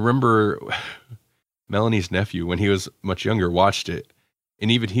was it? I remember Melanie's nephew, when he was much younger, watched it,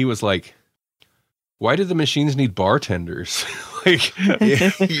 and even he was like, why do the machines need bartenders? Like,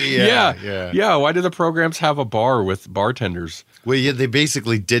 why do the programs have a bar with bartenders? Well, yeah, they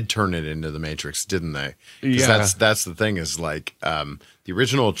basically did turn it into the Matrix, didn't they? That's the thing is like the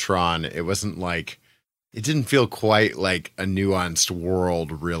original Tron, it wasn't like, it didn't feel quite like a nuanced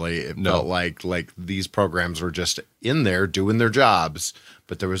world, really. It felt like these programs were just in there doing their jobs,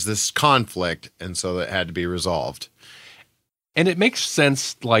 but there was this conflict, and so that had to be resolved. And it makes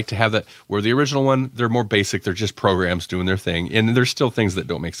sense, like, to have that, where the original one, they're more basic. They're just programs doing their thing. And there's still things that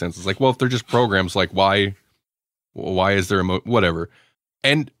don't make sense. It's like, well, if they're just programs, like, why is there whatever?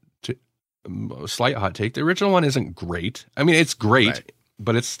 And slight hot take, the original one isn't great. I mean, it's great,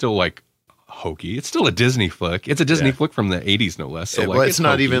 but it's still, like, hokey. It's still a Disney flick. It's a Disney flick from the 80s, no less. So, it's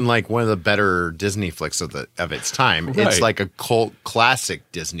not hokey. Even, like, one of the better Disney flicks of its time. Right. It's like a cult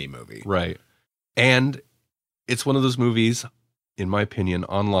classic Disney movie. Right. And it's one of those movies, in my opinion,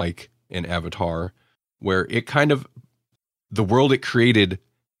 unlike in Avatar, where it kind of, the world it created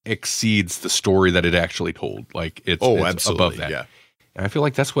exceeds the story that it actually told. Like it's above that. Yeah. And I feel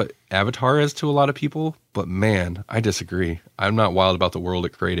like that's what Avatar is to a lot of people. But man, I disagree. I'm not wild about the world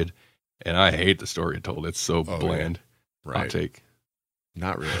it created. And I hate the story it told. It's so bland. Yeah. Right. Hot take.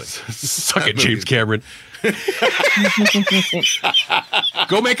 Not really. Suck it, James Cameron.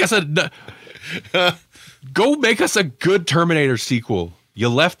 Go make us a good Terminator sequel. You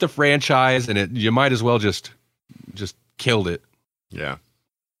left the franchise, and you might as well just killed it. Yeah.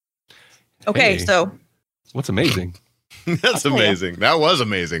 Okay, Hey. so What's amazing? That's amazing. That was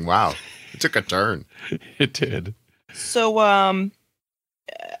amazing. Wow. It took a turn. It did. So, I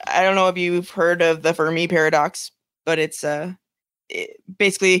don't know if you've heard of the Fermi paradox, but it's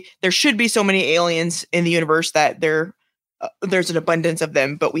basically there should be so many aliens in the universe that there's an abundance of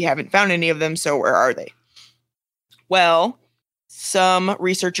them, but we haven't found any of them. So where are they? Well, some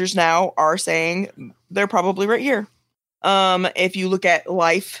researchers now are saying they're probably right here. If you look at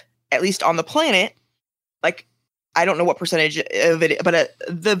life, at least on the planet, like I don't know what percentage of it, but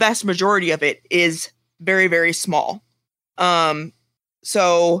the vast majority of it is very, very small.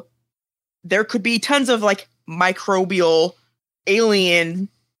 So there could be tons of like microbial alien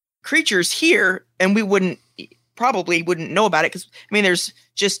creatures here, and we probably wouldn't know about it because I mean, there's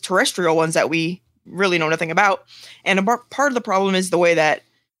just terrestrial ones that we really know nothing about. And part of the problem is the way that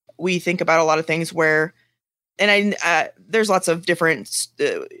we think about a lot of things where, and there's lots of different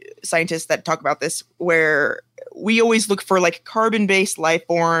scientists that talk about this, where we always look for like carbon-based life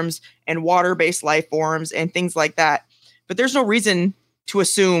forms and water-based life forms and things like that. But there's no reason to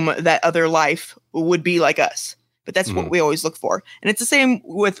assume that other life would be like us. But that's what we always look for. And it's the same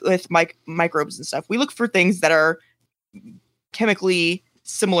with microbes and stuff. We look for things that are chemically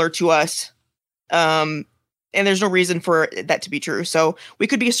similar to us. And there's no reason for that to be true. So we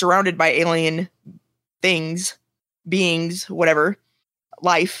could be surrounded by alien things, beings, whatever,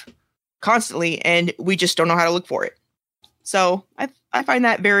 life constantly, and we just don't know how to look for it. So I find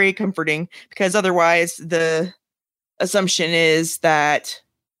that very comforting, because otherwise the assumption is that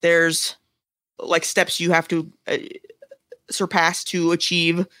there's like steps you have to surpass to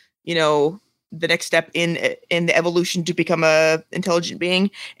achieve, the next step in the evolution to become a intelligent being,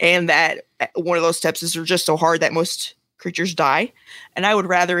 and that one of those steps is just so hard that most creatures die. And I would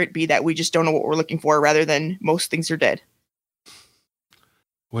rather it be that we just don't know what we're looking for, rather than most things are dead.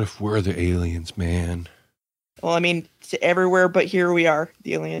 What if we're the aliens, man? Well, I mean, it's everywhere but here we are,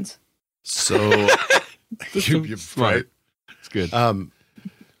 the aliens. So You're smart. It's good.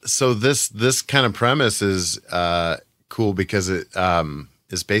 So this kind of premise is cool because it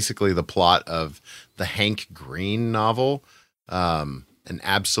is basically the plot of the Hank Green novel, An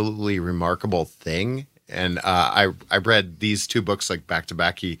Absolutely Remarkable Thing. And I read these two books like back to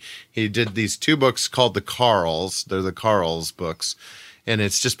back. He did these two books called the Carls. They're the Carls books. And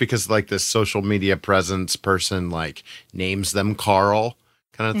it's just because like this social media presence person like names them Carl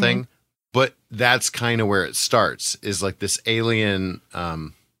kind of thing. But that's kind of where it starts, is like this alien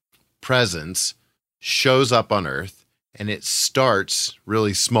presence shows up on Earth, and it starts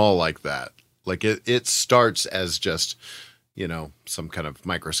really small like that. Like it starts as just, some kind of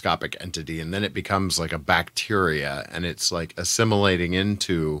microscopic entity, and then it becomes like a bacteria, and it's like assimilating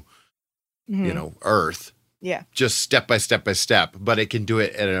into, Earth. Yeah. Just step by step by step, but it can do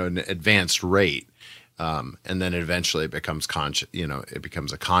it at an advanced rate. And then eventually it becomes it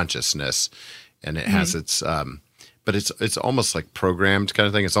becomes a consciousness, and it has its, but it's almost like programmed kind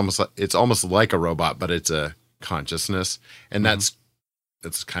of thing. It's almost like a robot, but it's a consciousness. And that's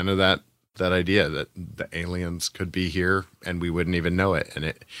kind of that idea that the aliens could be here and we wouldn't even know it. And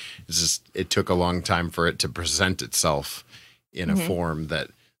it took a long time for it to present itself in a form that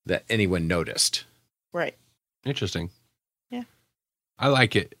anyone noticed. Right. Interesting. Yeah. I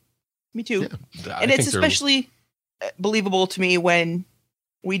like it. Me too. Yeah. And it's especially believable to me when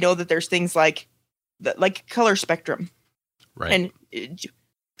we know that there's things like color spectrum. Right. And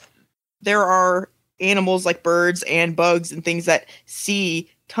there are animals like birds and bugs and things that see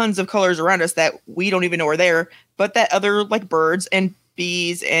tons of colors around us that we don't even know are there, but that other like birds and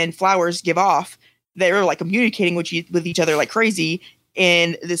bees and flowers give off. They're like communicating with each other like crazy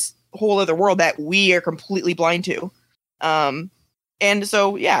in this whole other world that we are completely blind to. And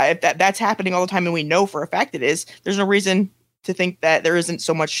so, yeah, if that's happening all the time and we know for a fact it is, there's no reason to think that there isn't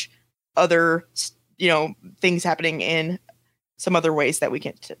so much other, things happening in some other ways that we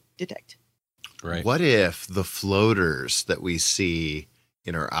can't detect. Right. What if the floaters that we see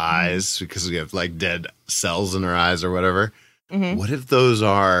in our eyes, because we have like dead cells in our eyes or whatever, what if those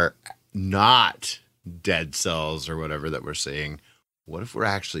are not dead cells or whatever that we're seeing. What if we're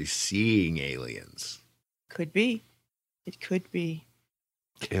actually seeing aliens? Could be. It could be.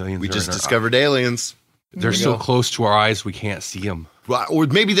 Aliens. We are just in our discovered aliens. They're so close to our eyes we can't see them. Or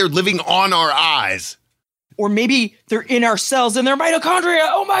maybe they're living on our eyes. Or maybe they're in our cells and they're mitochondria.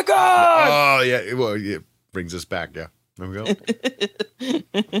 Oh my God. Oh, yeah. Well, it brings us back. Yeah. There we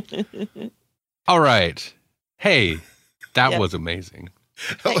go. All right. Hey, that was amazing.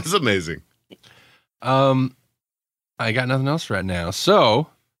 That was amazing. I got nothing else right now. So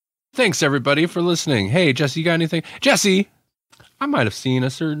thanks everybody for listening. Hey, Jesse, you got anything? Jesse, I might have seen a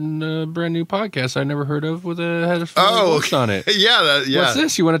certain brand new podcast I never heard of with a head of books on it. Yeah. What's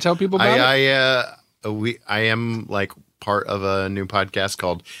this? You want to tell people about it? I am like part of a new podcast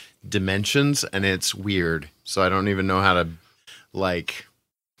called Dimensions, and it's weird. So I don't even know how to I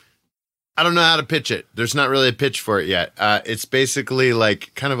don't know how to pitch it. There's not really a pitch for it yet. It's basically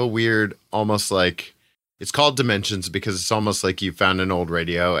like kind of a weird, almost like it's called Dimensions because it's almost like you found an old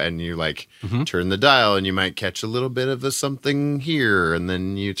radio and you turn the dial and you might catch a little bit of a something here. And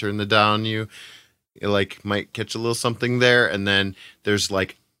then you turn the dial and you might catch a little something there. And then there is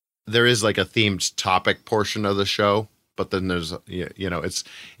like a themed topic portion of the show, but then there's,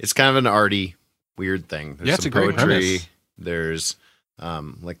 it's kind of an arty, weird thing. There's it's a great premise. There's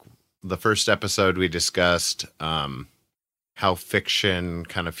the first episode we discussed how fiction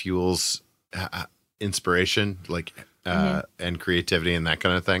kind of fuels inspiration, and creativity and that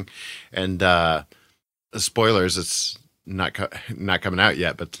kind of thing. And spoilers, it's not coming out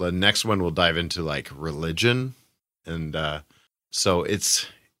yet, but the next one will dive into religion, and so it's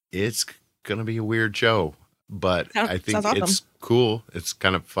gonna be a weird show, but I think awesome. It's cool. It's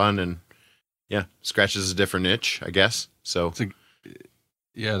kind of fun, and scratches a different itch, I guess. So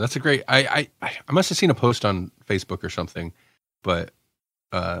yeah, that's a great. I must have seen a post on Facebook or something, but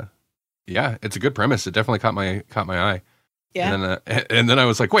yeah, it's a good premise. It definitely caught my eye. Yeah, and then I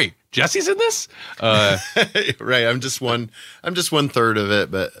was like, wait, Jesse's in this? Right. I'm just one third of it,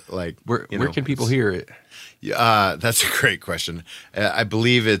 but where can people hear it? Yeah, that's a great question. I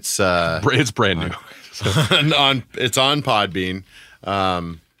believe it's brand new. It's on Podbean.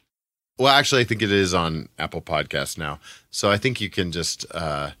 Well, actually, I think it is on Apple Podcasts now. So I think you can just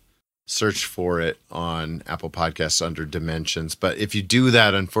search for it on Apple Podcasts under Dimensions. But if you do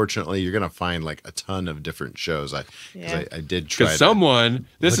that, unfortunately, you're going to find a ton of different shows. I did try. Because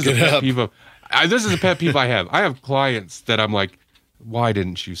this is a pet peeve this is a pet peeve I have. I have clients that I'm like, why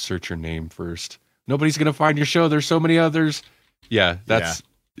didn't you search your name first? Nobody's going to find your show. There's so many others. Yeah,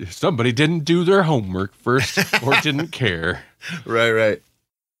 somebody didn't do their homework first or didn't care. Right.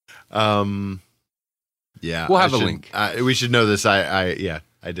 Yeah, we'll have a link. We should know this. I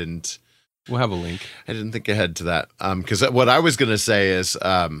didn't. We'll have a link. I didn't think ahead to that. Because what I was gonna say is,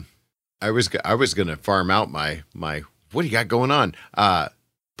 I was gonna farm out my what do you got going on?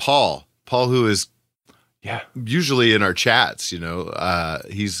 Paul, who is usually in our chats.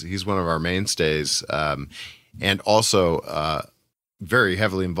 He's one of our mainstays, and also very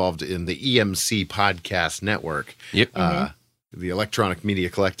heavily involved in the EMC podcast network. Yep. The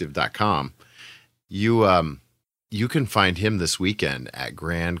electronicmediacollective.com. You can find him this weekend at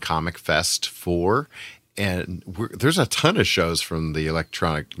Grand Comic Fest 4, and there's a ton of shows from the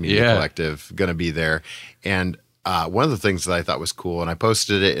Electronic Media Collective going to be there. And one of the things that I thought was cool, and I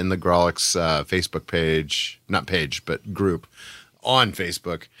posted it in the Grawlix Facebook page, not page, but group on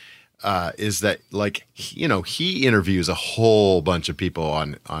Facebook, is that he interviews a whole bunch of people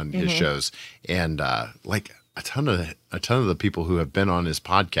on his shows, and a ton of the people who have been on his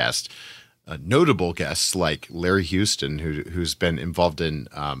podcast, notable guests like Larry Houston, who's been involved in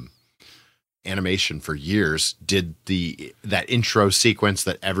animation for years, did that intro sequence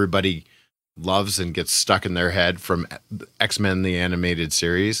that everybody loves and gets stuck in their head from X-Men the animated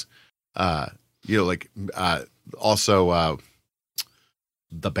series. Also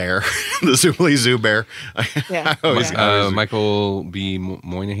the bear, the Zoomly Zoo bear. Yeah. Michael B.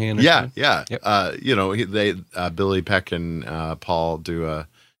 Moynihan. Yeah. Yep. Billy Peck and Paul do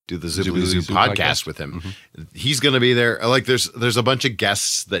the Zoomly Zoo podcast with him. Mm-hmm. He's going to be there. There's a bunch of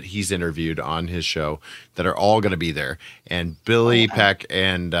guests that he's interviewed on his show that are all going to be there. And Billy Peck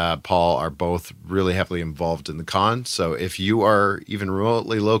and Paul are both really heavily involved in the con. So if you are even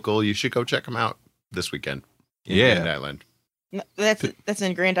remotely local, you should go check them out this weekend in Grand Island. That's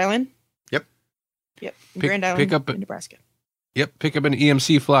in Grand Island? Yep. Grand Island, in Nebraska. Yep. Pick up an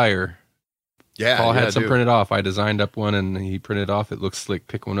EMC flyer. Yeah. Paul had some printed off. I designed up one and he printed off. It looks slick.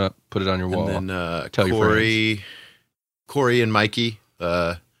 Pick one up, put it on your wall. And then tell Corey and Mikey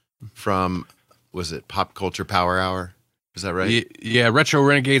from, was it Pop Culture Power Hour? Is that right? Yeah, Retro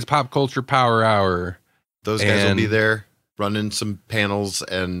Renegades Pop Culture Power Hour. Those guys will be there running some panels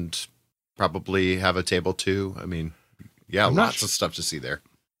and probably have a table too. I mean, yeah, lots of stuff to see there.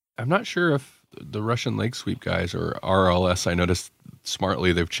 I'm not sure if the Russian Leg Sweep guys or RLS, I noticed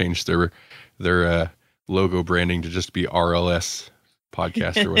smartly they've changed their logo branding to just be RLS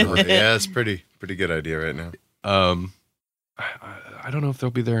Podcast or whatever. Yeah, it's pretty good idea right now. I don't know if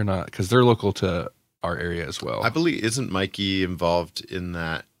they'll be there or not because they're local to our area as well. I believe, isn't Mikey involved in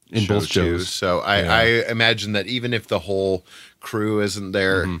that? In both shows. So I imagine that even if the whole crew isn't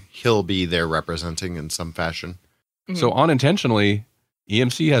there, he'll be there representing in some fashion. Mm-hmm. So unintentionally,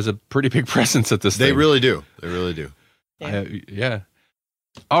 EMC has a pretty big presence at this thing. They really do. They really do. Yeah.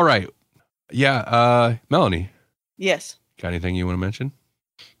 All right. Yeah. Melanie. Yes. Got anything you want to mention?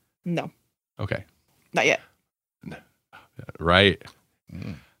 No. Okay. Not yet. Right.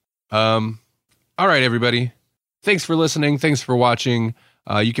 All right, everybody. Thanks for listening. Thanks for watching.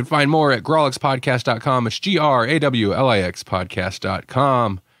 You can find more at grawlixpodcast.com. It's GRAWLIX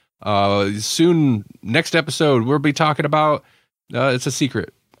podcast.com. Soon, next episode, we'll be talking about, it's a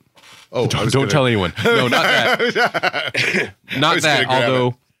secret. Oh, don't tell anyone. No, not that. Not that,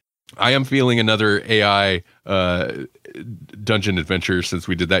 although I am feeling another AI dungeon adventure since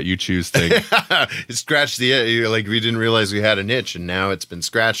we did that You Choose thing. It scratched the itch. Like, we didn't realize we had an itch, and now it's been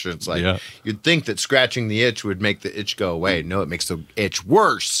scratched. It's like, you'd think that scratching the itch would make the itch go away. No, it makes the itch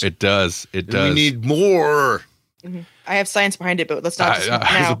worse. It does. It does. We need more. Mm-hmm. I have science behind it, but let's not.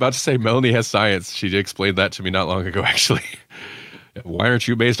 I was about to say Melanie has science. She explained that to me not long ago, actually. Why aren't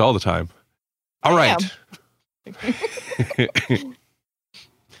you based all the time? All right.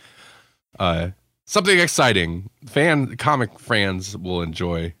 Something exciting. Comic fans will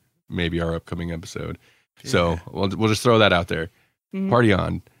enjoy maybe our upcoming episode. Yeah. So we'll just throw that out there. Mm-hmm. Party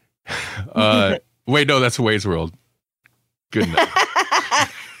on. Wait, no, that's Wade's World. Good enough.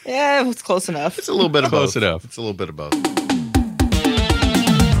 Yeah, it was close enough. It's a little bit of close both. enough. It's a little bit of both.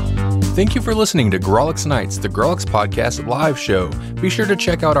 Thank you for listening to Grawlix Nights, the Grawlix Podcast live show. Be sure to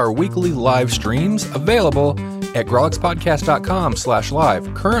check out our weekly live streams available at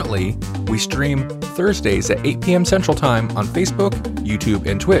grawlixpodcast.com/live. Currently, we stream Thursdays at 8 p.m. Central Time on Facebook, YouTube,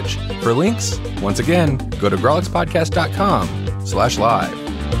 and Twitch. For links, once again, go to grawlixpodcast.com/live.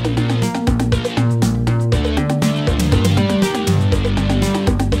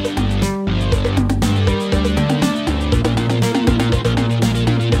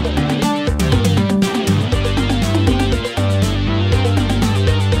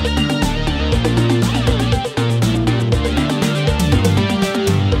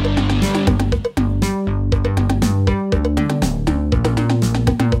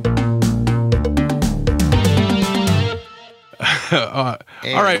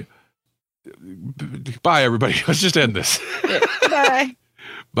 All right. Bye, everybody. Let's just end this. Bye.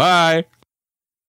 Bye.